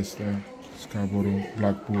 Manchester, Scarborough,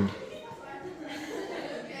 Blackpool.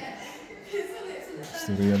 It's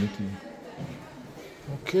the reality.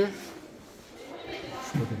 Okay,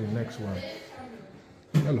 let's go to the next one.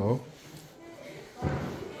 Hello.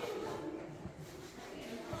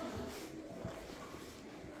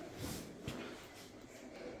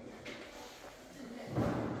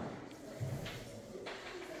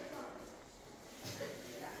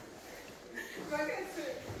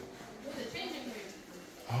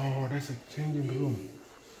 Oh, that's a changing room.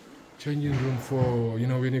 Changing room for, you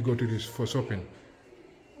know, when you go to this for shopping.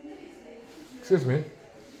 Excuse me.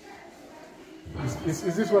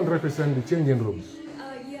 Is this one represent the changing rooms?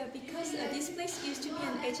 Yeah, because this place used to be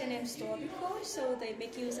an H&M store before, so they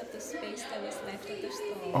make use of the space that was left of the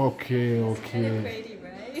store. Okay, It's kind of okay. pretty,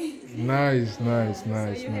 right? Nice. So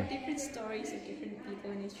you have different stories of different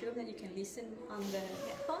people in this room that you can listen on the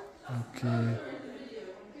headphone. Okay.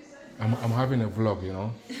 I'm having a vlog, you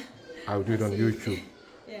know. I'll do it on YouTube.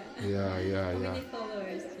 Yeah. Yeah. How many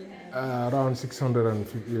followers do you have? Around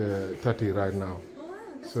 630 right now. Oh, wow,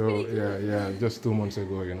 that's So pretty cool. yeah, just 2 months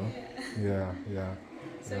ago, you know. Yeah.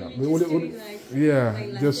 So Yeah. you're just doing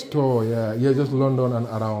like Just London? tour, yeah, just London and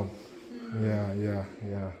around.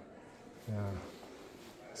 Yeah.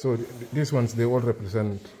 So these ones, they all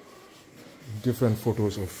represent different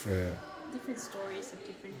photos of Different stories of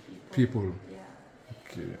different people. Yeah.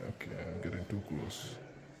 Okay, I'm getting too close.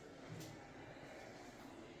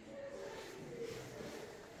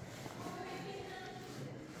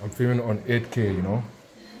 I'm filming on 8K, you know.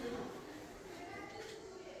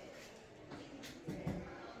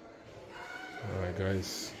 Alright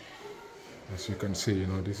guys, as you can see, you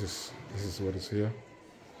know, this is what is here.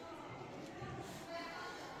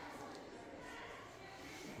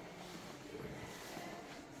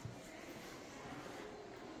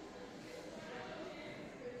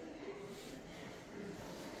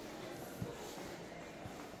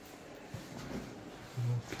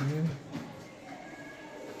 Okay.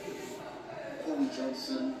 Corey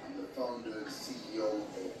Johnson, I'm the founder and CEO of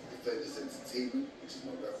Defenders Entertainment, which is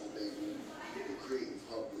my record label, the Creative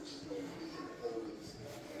Hub, which is located in Poland,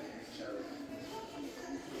 charity.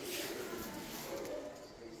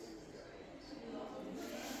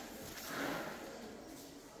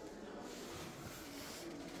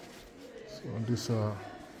 So this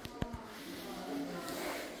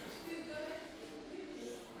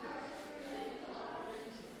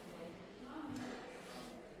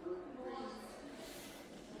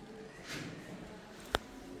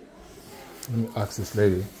let me ask this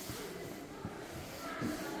lady.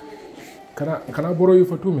 Can I borrow you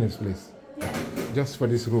for 2 minutes, please? Yeah. Just for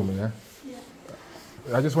this room, yeah?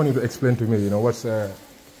 I just want you to explain to me, you know, what's you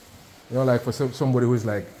know, like for somebody who's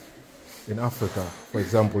like in Africa, for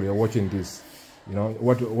example, you're watching this, you know,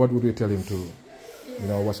 what would you tell him to, you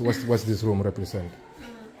know, what's this room represent?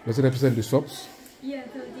 Does it represent the shops? Yeah,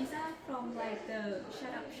 so these are from like the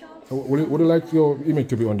shut-up shops. Would you like your image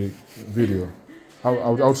to be on the video?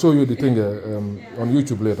 I'll show you the thing on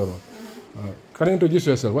YouTube later on. Can you introduce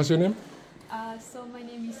yourself? What's your name? So my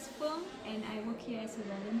name is Feng, and I work here as a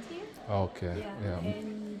volunteer. Okay. Yeah.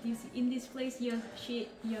 And in this place, you're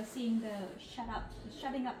seeing the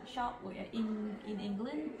shutting up shop in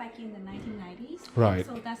England back in the 1990s. Right.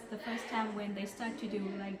 So that's the first time when they start to do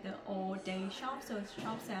like the all-day shop. So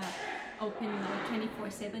shops are open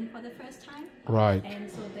 24/7 for the first time. Right. And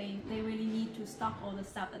so they really need to stock all the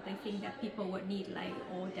stuff that they think that people would need like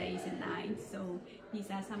all days and nights. So these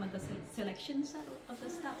are some of the selections of the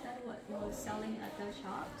stuff that was selling at the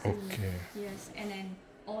shops. Okay. Yes, and then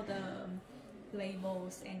all the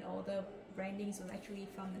labels and all the brandings was actually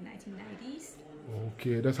from the 1990s.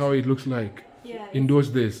 Okay, that's how it looks like. Yeah. In those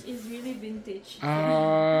days. It's really vintage.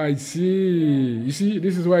 Ah, I see. You see,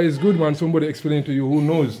 this is why it's good when somebody explaining to you who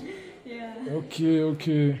knows. Yeah.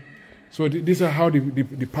 Okay. So these are how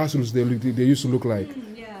the parcels they used to look like.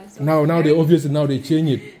 Yeah. So Now they obviously now they change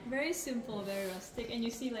it. very simple, very rustic, and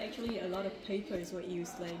you see like actually a lot of papers were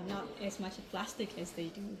used, like not as much plastic as they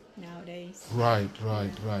do nowadays. Right.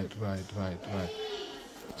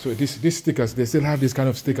 So these stickers, they still have this kind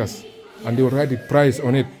of stickers, and they will write the price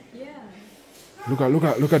on it. Yeah.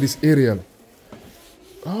 Look at this aerial.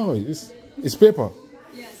 Oh, it's paper.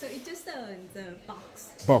 Yeah. So it's just the box.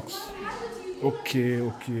 Box. Okay.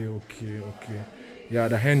 Yeah,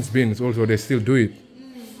 the hands bins also, they still do it.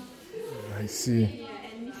 I see. Yeah,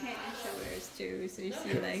 and head and shoulders too. So you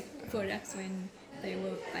see like products when they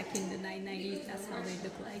were back in the 1990s. That's how they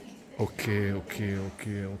look like. Okay.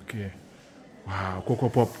 Wow, Coco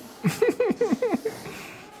Pop.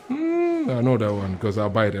 I know that one because I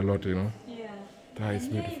buy it a lot, you know. Yeah. That is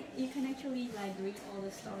and beautiful. yeah, you can actually like read all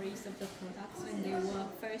the stories of the products when they were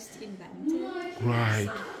first invented. Right.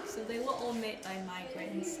 So they were all made by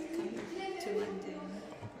migrants coming to London.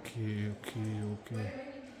 Okay.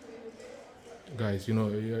 Guys, you know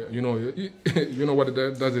what it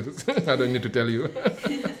does it. I don't need to tell you.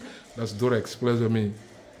 That's Durex plus me.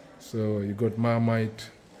 So you got Marmite.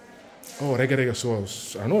 Oh, reggae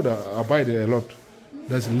sauce. I know that I buy that a lot.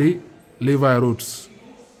 That's Levi Roots.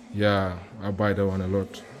 Yeah, I buy that one a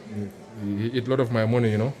lot. You eat a lot of my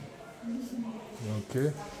money, you know.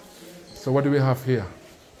 Okay. So what do we have here?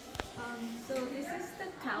 So this is the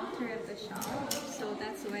counter of the shop. So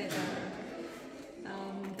that's where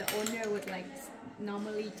the owner would like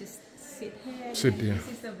normally just sit here. Sit here. This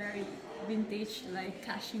is a very vintage like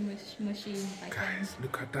cashing machine. Guys,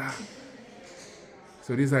 look at that.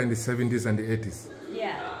 So these are in the 70s and the 80s.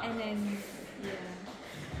 Yeah, and then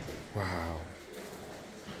Wow.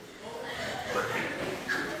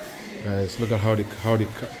 Guys, look at how the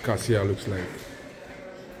cashier looks like.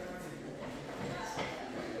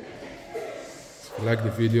 If you like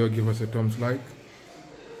the video, give us a thumbs like.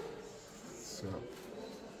 So,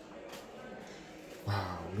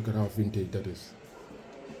 wow, look at how vintage that is.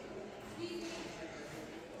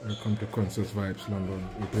 Welcome to Concerts Vibes London.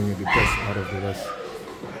 We bring you the best out of the rest.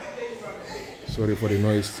 Sorry for the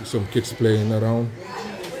noise. Some kids playing around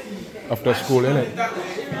after school, innit? I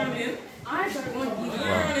don't want you.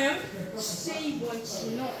 Wow. She wants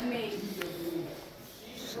you, not me.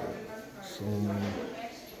 So many.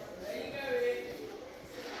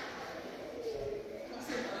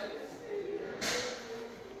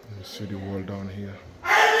 You see the wall down here.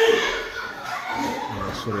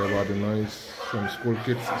 Yeah, sorry about the noise. Some school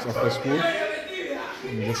kids, it's after school.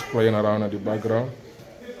 I'm just playing around at the background.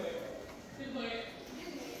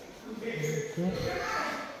 Okay.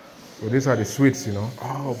 So these are the sweets, you know.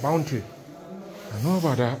 Oh, Bounty. I know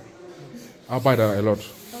about that. I buy that a lot.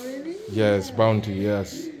 Oh really? Yes, Bounty,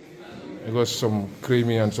 yes. It got some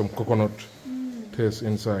creamy and some coconut taste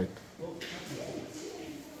inside.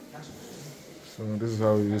 So this is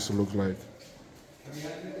how it used to look like.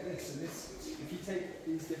 If you take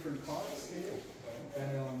these different parts, then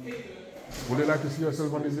Would you like to see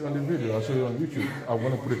yourself on the video? I'll show you on YouTube. I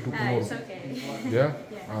want to put it tomorrow. It's okay. Yeah?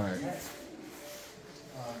 Alright.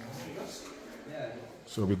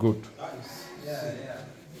 So be good. Yeah.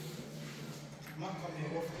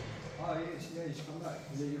 Oh, yeah, you should come back.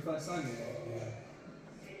 Is it your first time here?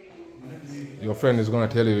 Your friend is going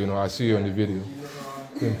to tell you, you know, I see you on the video.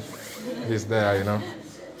 He's there, you know.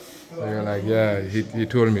 So you're like, yeah, he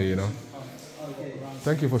told me, you know.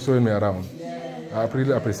 Thank you for showing me around. I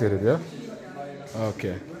really appreciate it, yeah?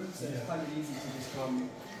 Okay. So it's kind of easy to just come,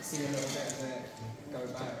 see a little bit of it, go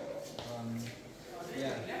back.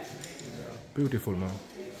 Yeah. Beautiful, man.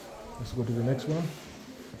 Let's go to the next one.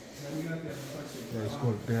 Yeah, it's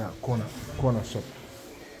called there, corner shop.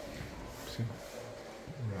 See?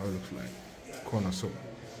 How it looks like. Corner shop.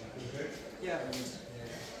 Yeah.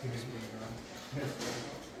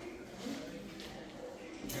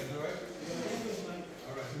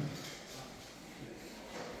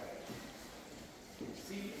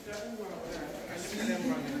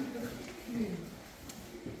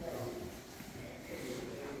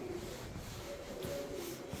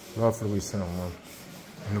 Love LEWISHAM, man.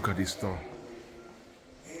 Look at this store.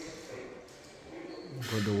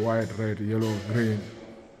 Got the white, red, yellow, green.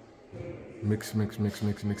 Mix. It's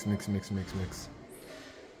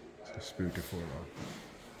beautiful, man.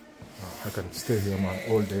 I can stay here, man,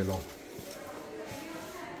 all day long.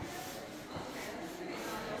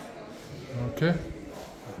 Okay.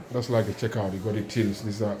 That's like a checkout. You got the tills.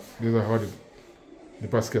 These are how the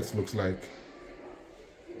baskets looks like.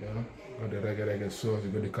 Yeah. Got the reggae sauce,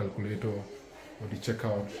 you got the calculator, got the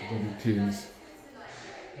checkout, you got the tills.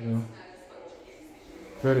 You know.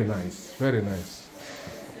 Very nice, very nice.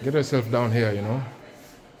 Get yourself down here, you know.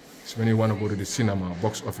 It's when you want to go to the cinema,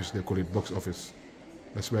 box office, they call it box office.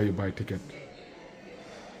 That's where you buy ticket.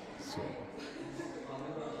 So.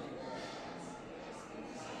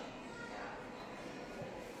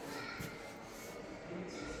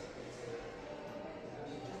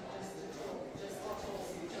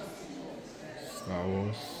 Star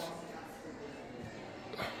Wars.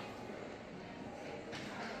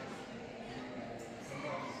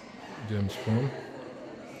 James Bond.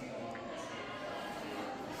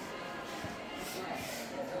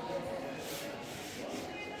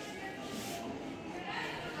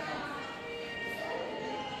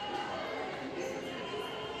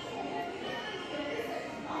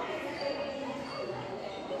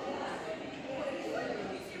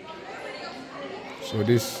 So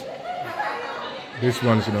this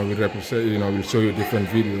ones, you know, will represent, you know, will show you different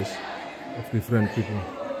videos of different people.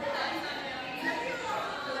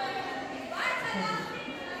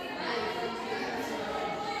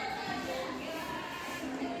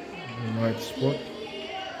 Night spot.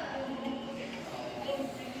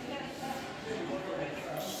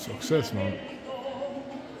 Success, man.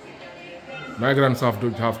 Migrants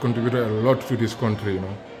have contributed a lot to this country, you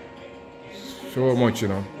know. So much, you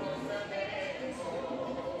know.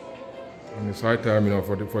 And it's high time, you know,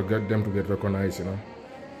 for them to get recognized, you know.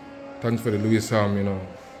 Thanks for the LEWISHAM, you know,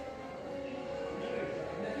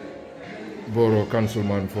 Borough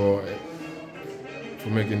Councilman for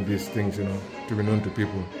making these things, you know, to be known to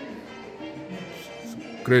people.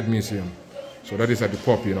 Great museum. So that is at the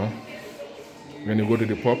pub, you know. When you go to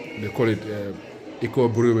the pub, they call it Eco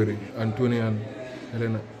Brewery, Anthony and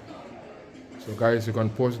Helena. So guys, you can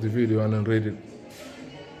pause the video and then read it.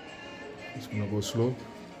 It's gonna go slow.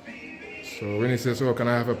 So when he says, "Oh, can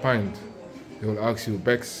I have a pint?" They will ask you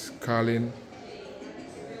Bex, Carlin,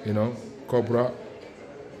 you know, Cobra,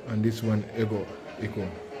 and this one Eco.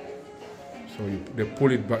 So they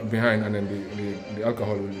pull it back behind, and then the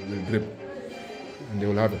alcohol will drip, and they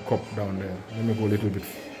will have a cup down there. Let me go a little bit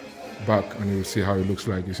back, and you'll see how it looks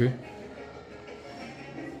like. You see.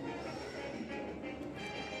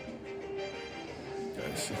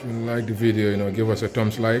 If you like the video, you know, give us a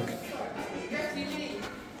thumbs like.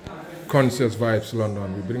 Conscious Vibes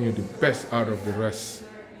London, we bring you the best out of the rest.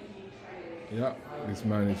 Yeah, this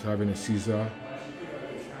man is having a Caesar,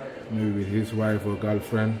 maybe with his wife or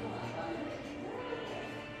girlfriend.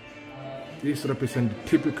 This represents the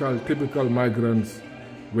typical migrants'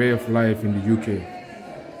 way of life in the UK.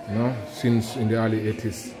 You know, since in the early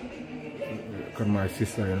 80s. Got my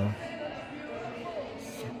sister, you know.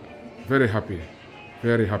 Very happy.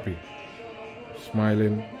 Very happy,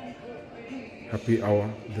 smiling, happy hour,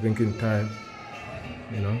 drinking time,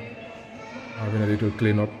 you know, having a little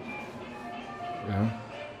clean up, yeah.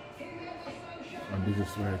 And this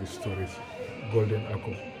is where the story is, Golden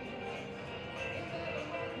Echo.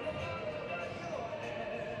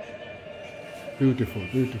 Beautiful,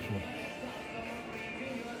 beautiful.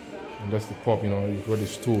 And that's the pub, you know, you got the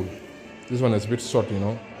stool. This one is a bit short, you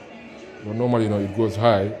know, but normally, you know, it goes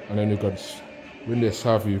high, and then you got, when they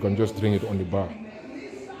serve you, you can just drink it on the bar,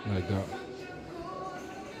 like that.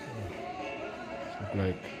 So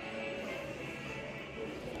like,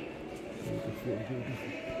 beautiful, beautiful.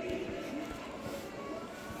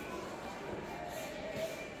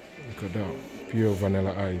 Look at that, pure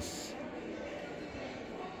vanilla ice.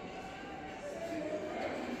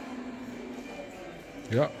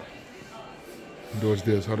 Yeah, in those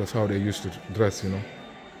days, that's how they used to dress, you know.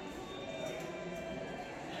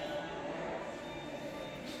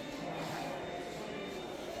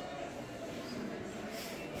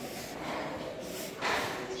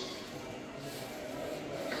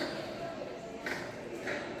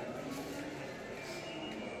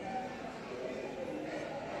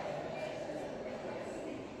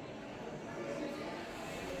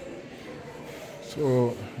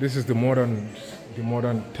 So this is the modern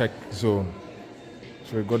tech zone.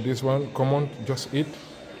 So we got this one, common, just eat,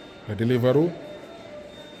 a Deliveroo,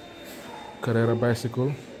 Carrera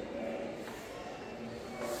bicycle.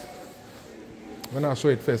 When I saw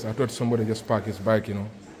it first, I thought somebody just parked his bike, you know,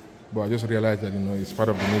 but I just realized that, you know, it's part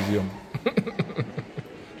of the museum.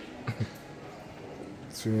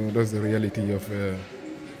 So that's the reality of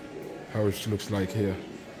how it looks like here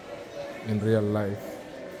in real life.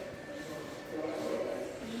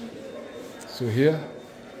 So here,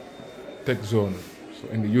 tech zone. So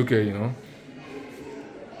in the UK, you know,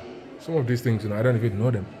 some of these things, you know, I don't even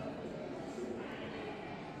know them.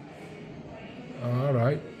 All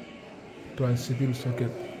right, transceiver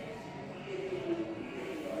socket.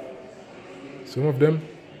 Some of them,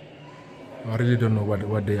 I really don't know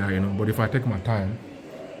what they are, you know. But if I take my time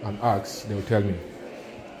and ask, they will tell me.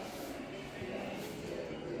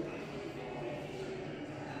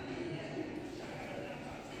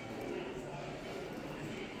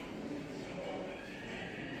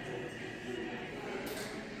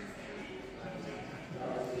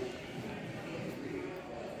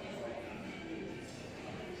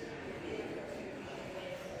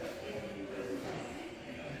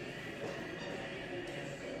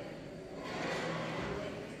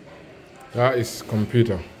 That is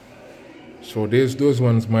computer. So those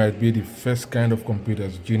ones might be the first kind of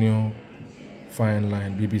computers, junior, fine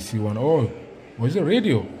line, BBC one. Oh, was it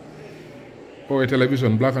radio? Or a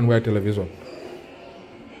television, black and white television.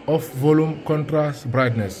 Off volume, contrast,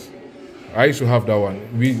 brightness. I used to have that one.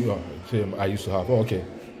 I used to have, oh, okay.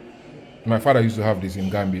 My father used to have this in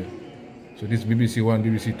Gambia. So this BBC 1,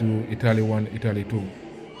 BBC 2, Italy 1, Italy 2.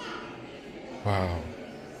 Wow.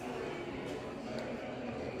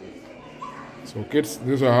 So kids,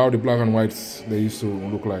 these are how the black and whites they used to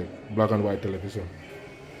look like, black and white television.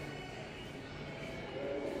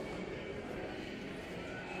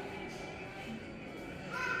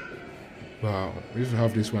 Wow, we used to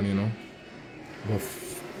have this one, you know, but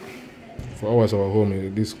for ours, our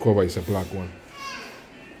home, this cover is a black one.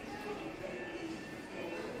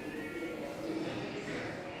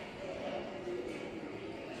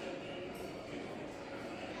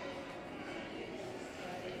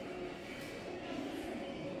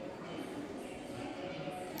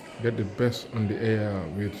 Get the best on the air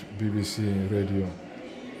with BBC radio,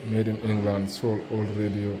 made in England, sold all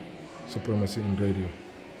radio, supremacy in radio.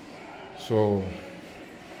 So,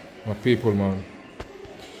 my people, man,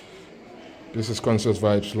 this is Conscious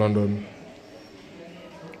Vibes London.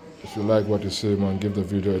 If you like what you see, man, give the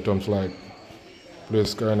video a thumbs like.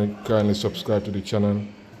 Please kindly subscribe to the channel.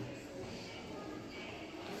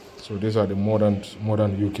 So these are the modern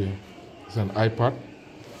UK. It's an iPad,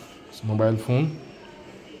 it's mobile phone,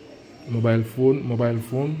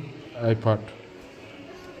 iPad.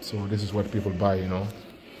 So this is what people buy, you know.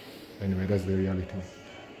 Anyway, that's the reality.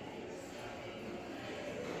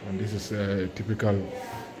 And this is a typical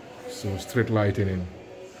street lighting.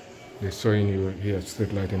 They're showing you here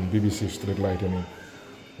street lighting, BBC street lighting.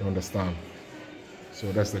 You understand?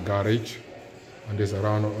 So that's the garage, and there's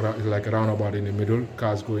like a roundabout in the middle.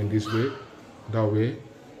 Cars going this way, that way,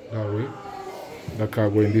 that way. That car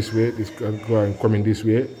going this way. This car coming this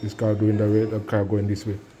way. This car going that way. That car going this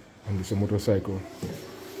way. And there's a motorcycle.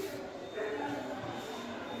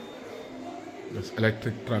 There's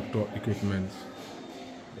electric tractor equipment.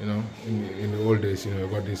 You know, in the old days, you know, you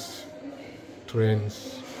got these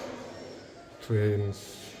trains,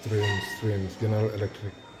 General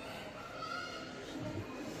Electric.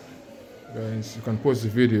 Guys, you can pause the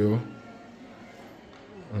video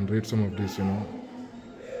and read some of this, you know.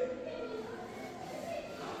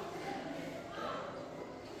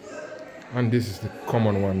 And this is the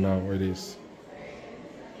common one now, it is.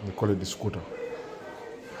 They call it the scooter.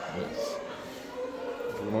 Yes.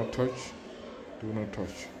 Do not touch. Do not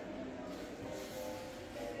touch.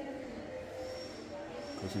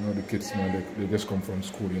 Because you know the kids now, they just come from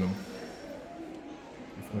school, you know.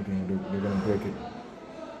 If not, you know, they're gonna break it.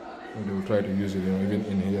 Or they will try to use it, you know, even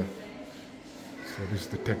in here. So this is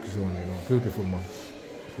the tech zone, you know. Beautiful, man.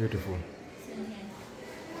 Beautiful.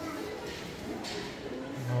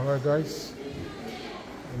 Alright guys,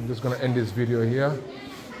 I'm just gonna end this video here.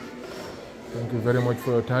 Thank you very much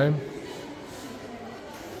for your time.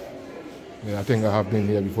 Yeah, I think I have been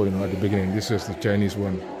here before, you know, at the beginning. This is the Chinese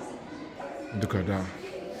one. Look at that.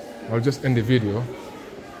 I'll just end the video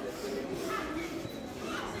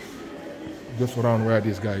just around where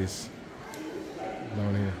this guy is.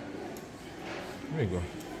 Down here. There you go.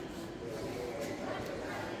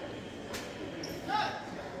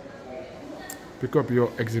 Pick up your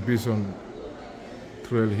exhibition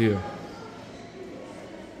trail here.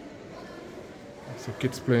 It's a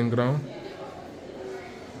kids playing ground.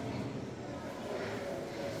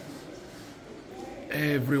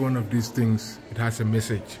 Every one of these things, it has a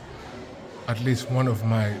message. At least one of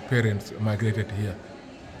my parents migrated here.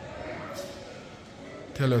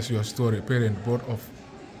 Tell us your story. Parent, both of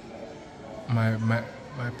my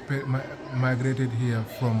migrated here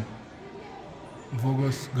from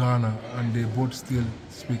Vogos, Ghana, and they both still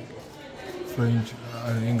speak French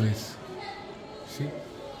and English. See,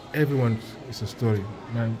 everyone is a story.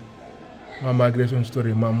 My migration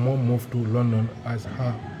story. My mom moved to London as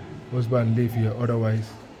her husband lived here.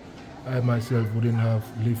 Otherwise, I myself wouldn't have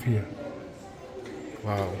lived here.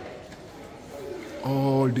 Wow.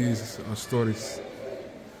 All these are stories.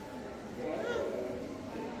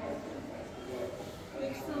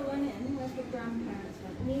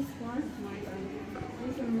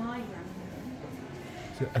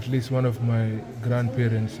 So at least one of my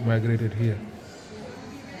grandparents migrated here.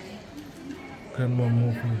 Grandma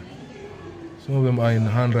moved here. Some of them are in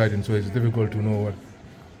handwriting, so it's difficult to know what.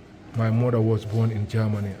 My mother was born in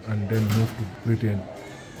Germany and then moved to Britain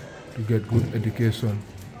to get good education.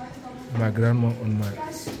 My grandma on my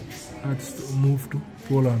had moved to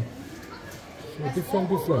Poland. So different.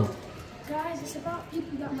 Guys, it's about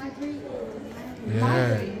people that migrate.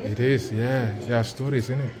 Yeah, it is. Yeah, there are stories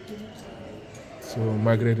in it. So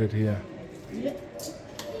migrated here.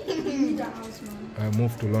 I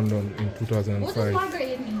moved to London in 2005. What does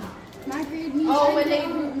migrated mean? Migrated means when they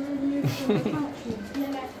moved from the country.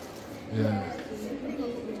 Yeah.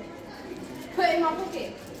 Put it in my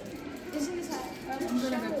pocket. Isn't this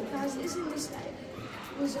like? Guys, isn't this like?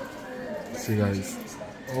 Was it See guys,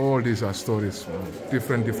 all these are stories,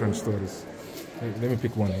 different stories. Let me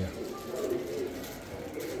pick one here.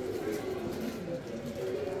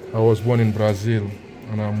 I was born in Brazil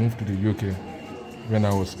and I moved to the UK when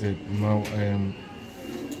I was 8. Now I am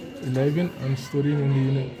 11 and studying in the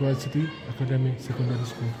university, academy, secondary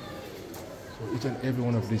school. So each and every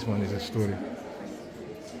one of these one is a story.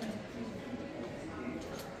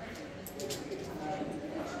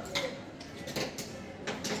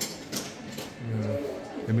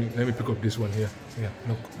 Let me pick up this one here. Yeah,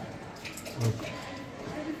 look.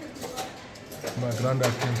 My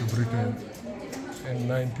granddad came to Britain in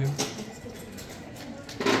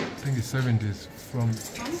 70s from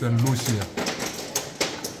St. Lucia.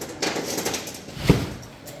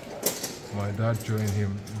 My dad joined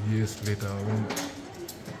him years later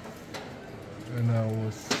when I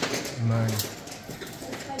was 9.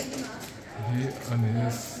 He and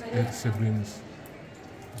his 8 siblings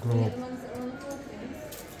grew up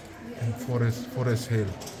in Forest Hill.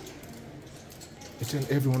 Each and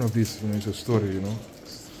every one of these, is a story,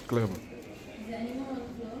 It's clever.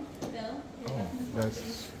 Oh,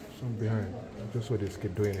 that's some behind. Just saw this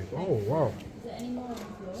kid doing it. Oh, wow.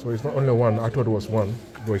 So it's not only one. I thought it was one,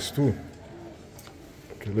 but it's 2.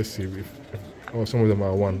 Okay, let's see if some of them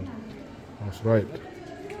are 1. That's right.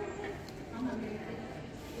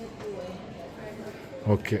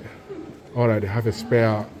 Okay. All right, I have a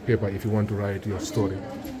spare paper if you want to write your story.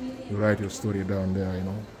 You write your story down there,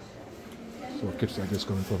 So kids are just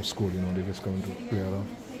coming from school, they're just coming to play around.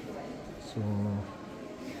 So,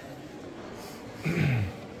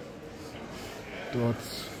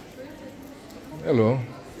 thoughts. Hello.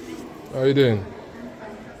 How are you doing?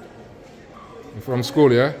 You from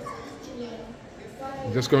school, yeah?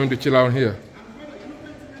 You're just coming to chill out here?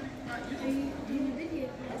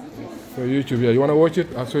 For YouTube, yeah. You want to watch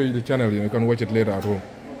it? I'll show you the channel, you can watch it later at home.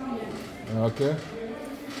 Okay.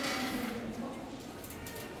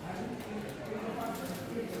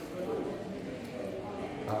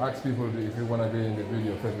 I ask people if you want to be in the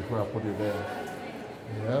video first before I put it there.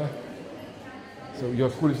 Yeah? So your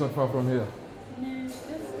school is not far from here? No, just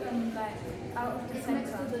like out of the center.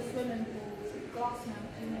 Next to the swimming pool.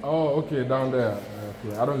 Oh, okay, down there.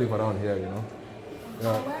 Okay. I don't live around here, Yeah.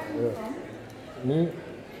 Where are you from? Me?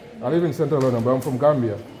 I live in Central London, but I'm from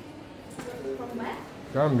Gambia. From where?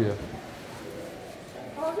 Gambia.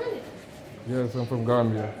 Oh, really? Yes, I'm from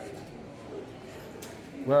Gambia.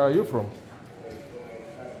 Where are you from?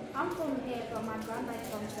 I'm from here, but my granddad's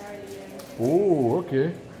from Sierra Leone. Oh,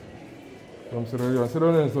 okay. From Sierra Leone.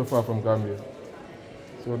 Sierra Leone is so far from Gambia.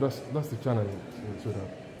 So that's the channel. So that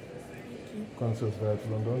concerts there to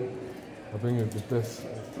London. I bring you the best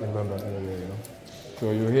in London anyway,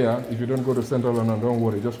 So you're here. If you don't go to Central London, don't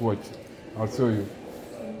worry. Just watch. I'll show you.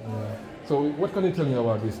 Yeah. So what can you tell me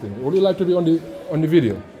about this thing? Would you like to be on the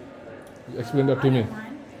video? Explain that to me.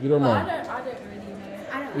 You don't mind? I don't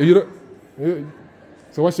really know. You don't.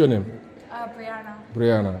 So what's your name?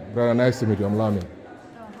 Brianna. Brianna, nice to meet you. I'm Lami.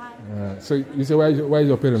 Oh, hi. So you say where is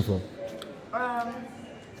your parents from?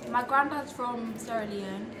 My granddad's from Sierra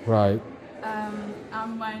Leone. Right.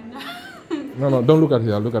 And my No, don't look at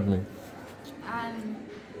here. Look at me. and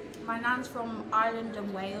my nan's from Ireland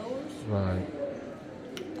and Wales. Right.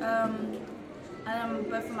 And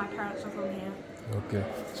both of my parents are from here. Okay.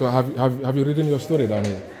 So have you written your story down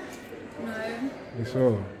here? No.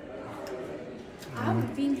 So. I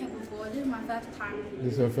haven't been here before. This is my first time.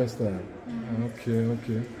 This is your first time.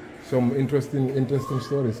 Okay. Some interesting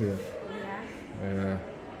stories here. Yeah.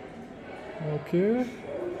 Okay.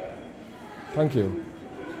 Thank you.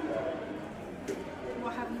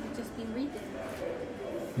 What have you just been reading?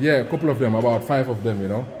 Yeah, a couple of them, about 5 of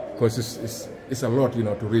them, because it's a lot,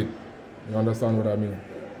 to read. You understand what I mean?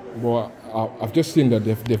 But I've just seen that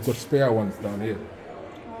they've got spare ones down here.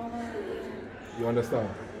 You understand?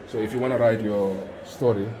 So if you want to write your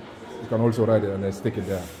story, you can also write it and then stick it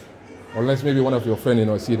there. Unless maybe one of your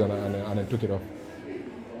friends, see it and then took it off.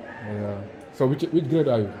 Yeah. So which grade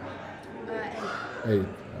are you? 8.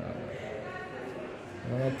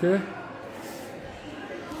 Okay.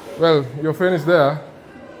 Well, your friend is there,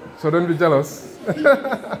 so don't be jealous.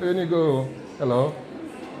 When you go, hello,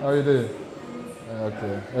 how are you doing?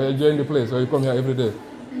 Okay. Are you enjoying the place, or you come here every day?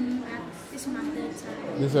 This is my 3rd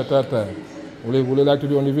time. This is your 3rd time. Would you like to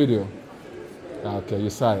be on the video? Okay, you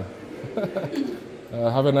sigh.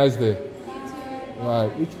 Have a nice day.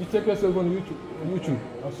 Right. You check yourself on YouTube.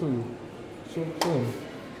 I'll show you. Show him.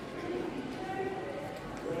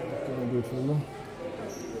 Can I do it for you?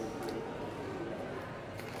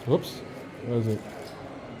 Oops. Where is it?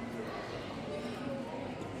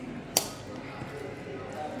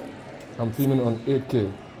 I'm filming on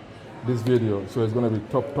 8K. this video, so it's gonna be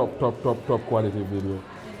top quality video. You're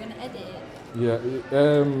gonna edit it?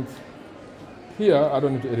 Yeah. Here I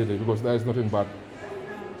don't need to edit it because there is nothing bad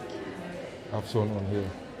I've shown on here.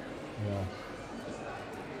 Yeah.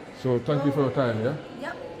 So thank you for your time. Yeah.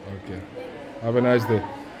 Yep. Okay. Have a nice day.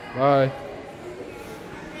 Bye.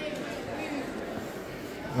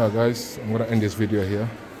 Now guys, I'm gonna end this video here,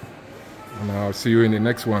 and I'll see you in the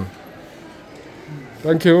next one.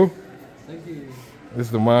 Thank you. Thank you. This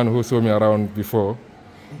is the man who showed me around before,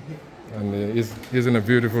 and he's in a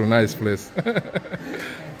beautiful, nice place.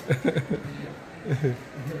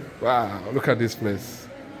 Wow, look at this place.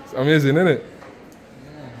 It's amazing, isn't it?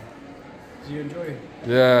 Yeah. Do you enjoy it?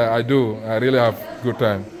 Yeah, I do. I really have a good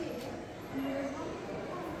time.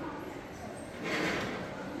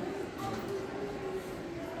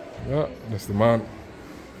 Yeah, that's the man.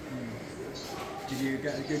 Did you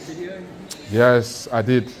get a good video? Yes, I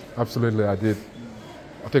did. Absolutely, I did.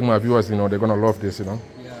 I think my viewers, they're gonna love this, Yeah.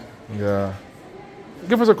 Yeah.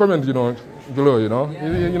 Give us a comment, below,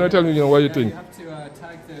 Yeah. tell me, what you think. You have to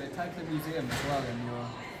tag the museum as well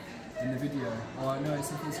in the video. Oh no,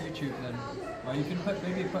 it's YouTube then. Or you can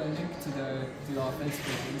maybe put a link to our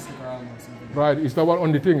Facebook, Instagram, or something. Right, is that one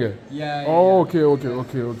on the thing? Yeah. Oh, yeah.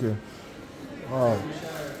 okay. Wow.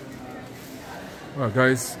 Well,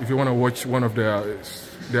 guys, if you want to watch one of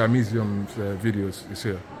their museum videos, it's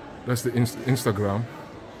here. That's the Instagram,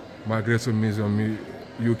 Migration Museum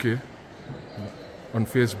UK. On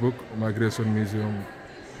Facebook, Migration Museum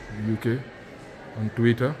UK. On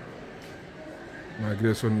Twitter,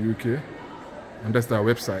 Migration UK. And that's their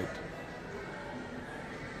website.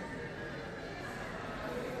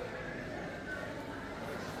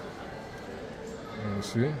 And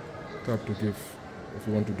see, tap to give if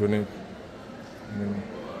you want to donate.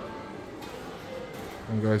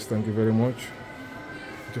 And guys, thank you very much.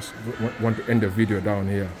 Just want to end the video down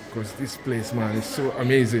here because this place, man, is so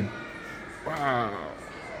amazing. Wow.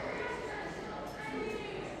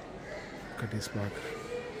 Look at this back.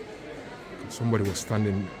 Somebody was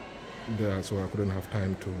standing there, so I couldn't have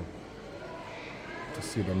time to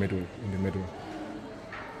see the middle, in the middle.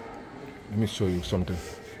 Let me show you something.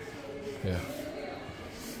 Yeah.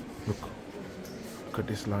 Look at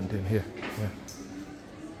this lantern here. Yeah.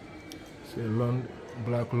 See,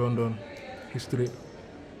 Black London history,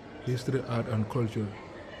 art and culture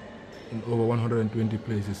in over 120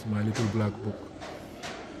 places. My little black book.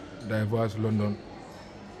 Diverse London.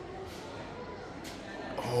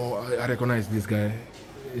 Oh, I recognize this guy.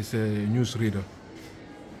 He's a newsreader,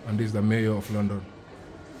 and this is the mayor of London.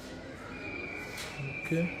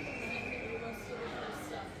 Okay.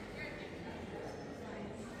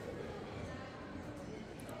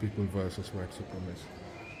 People versus white supremacy.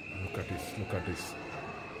 Look at this, look at this.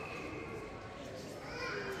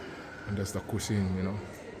 And that's the cuisine,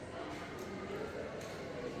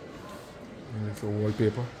 And it's the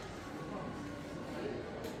wallpaper.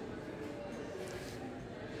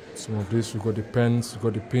 Some of this, we got the pens, we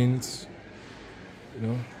got the pins,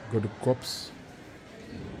 got the cups,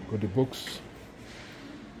 got the books.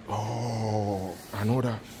 Oh,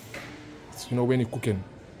 another. When you're cooking,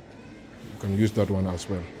 you can use that one as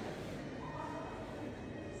well.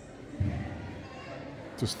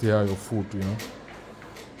 To stir your food,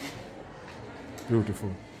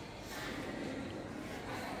 Beautiful.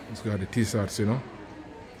 It's got the T-shirts, And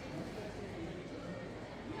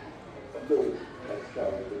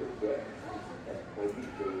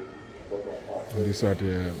these are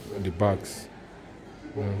the bags.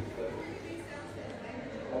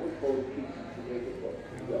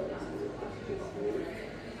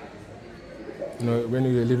 When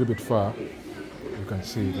you're a little bit far, you can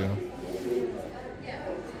see it,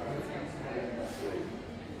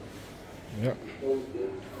 Yeah.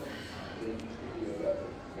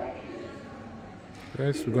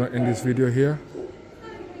 Guys, we're gonna end this video here,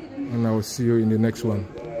 and I will see you in the next one.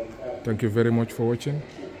 Thank you very much for watching,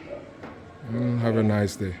 and have a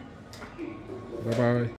nice day. Bye bye.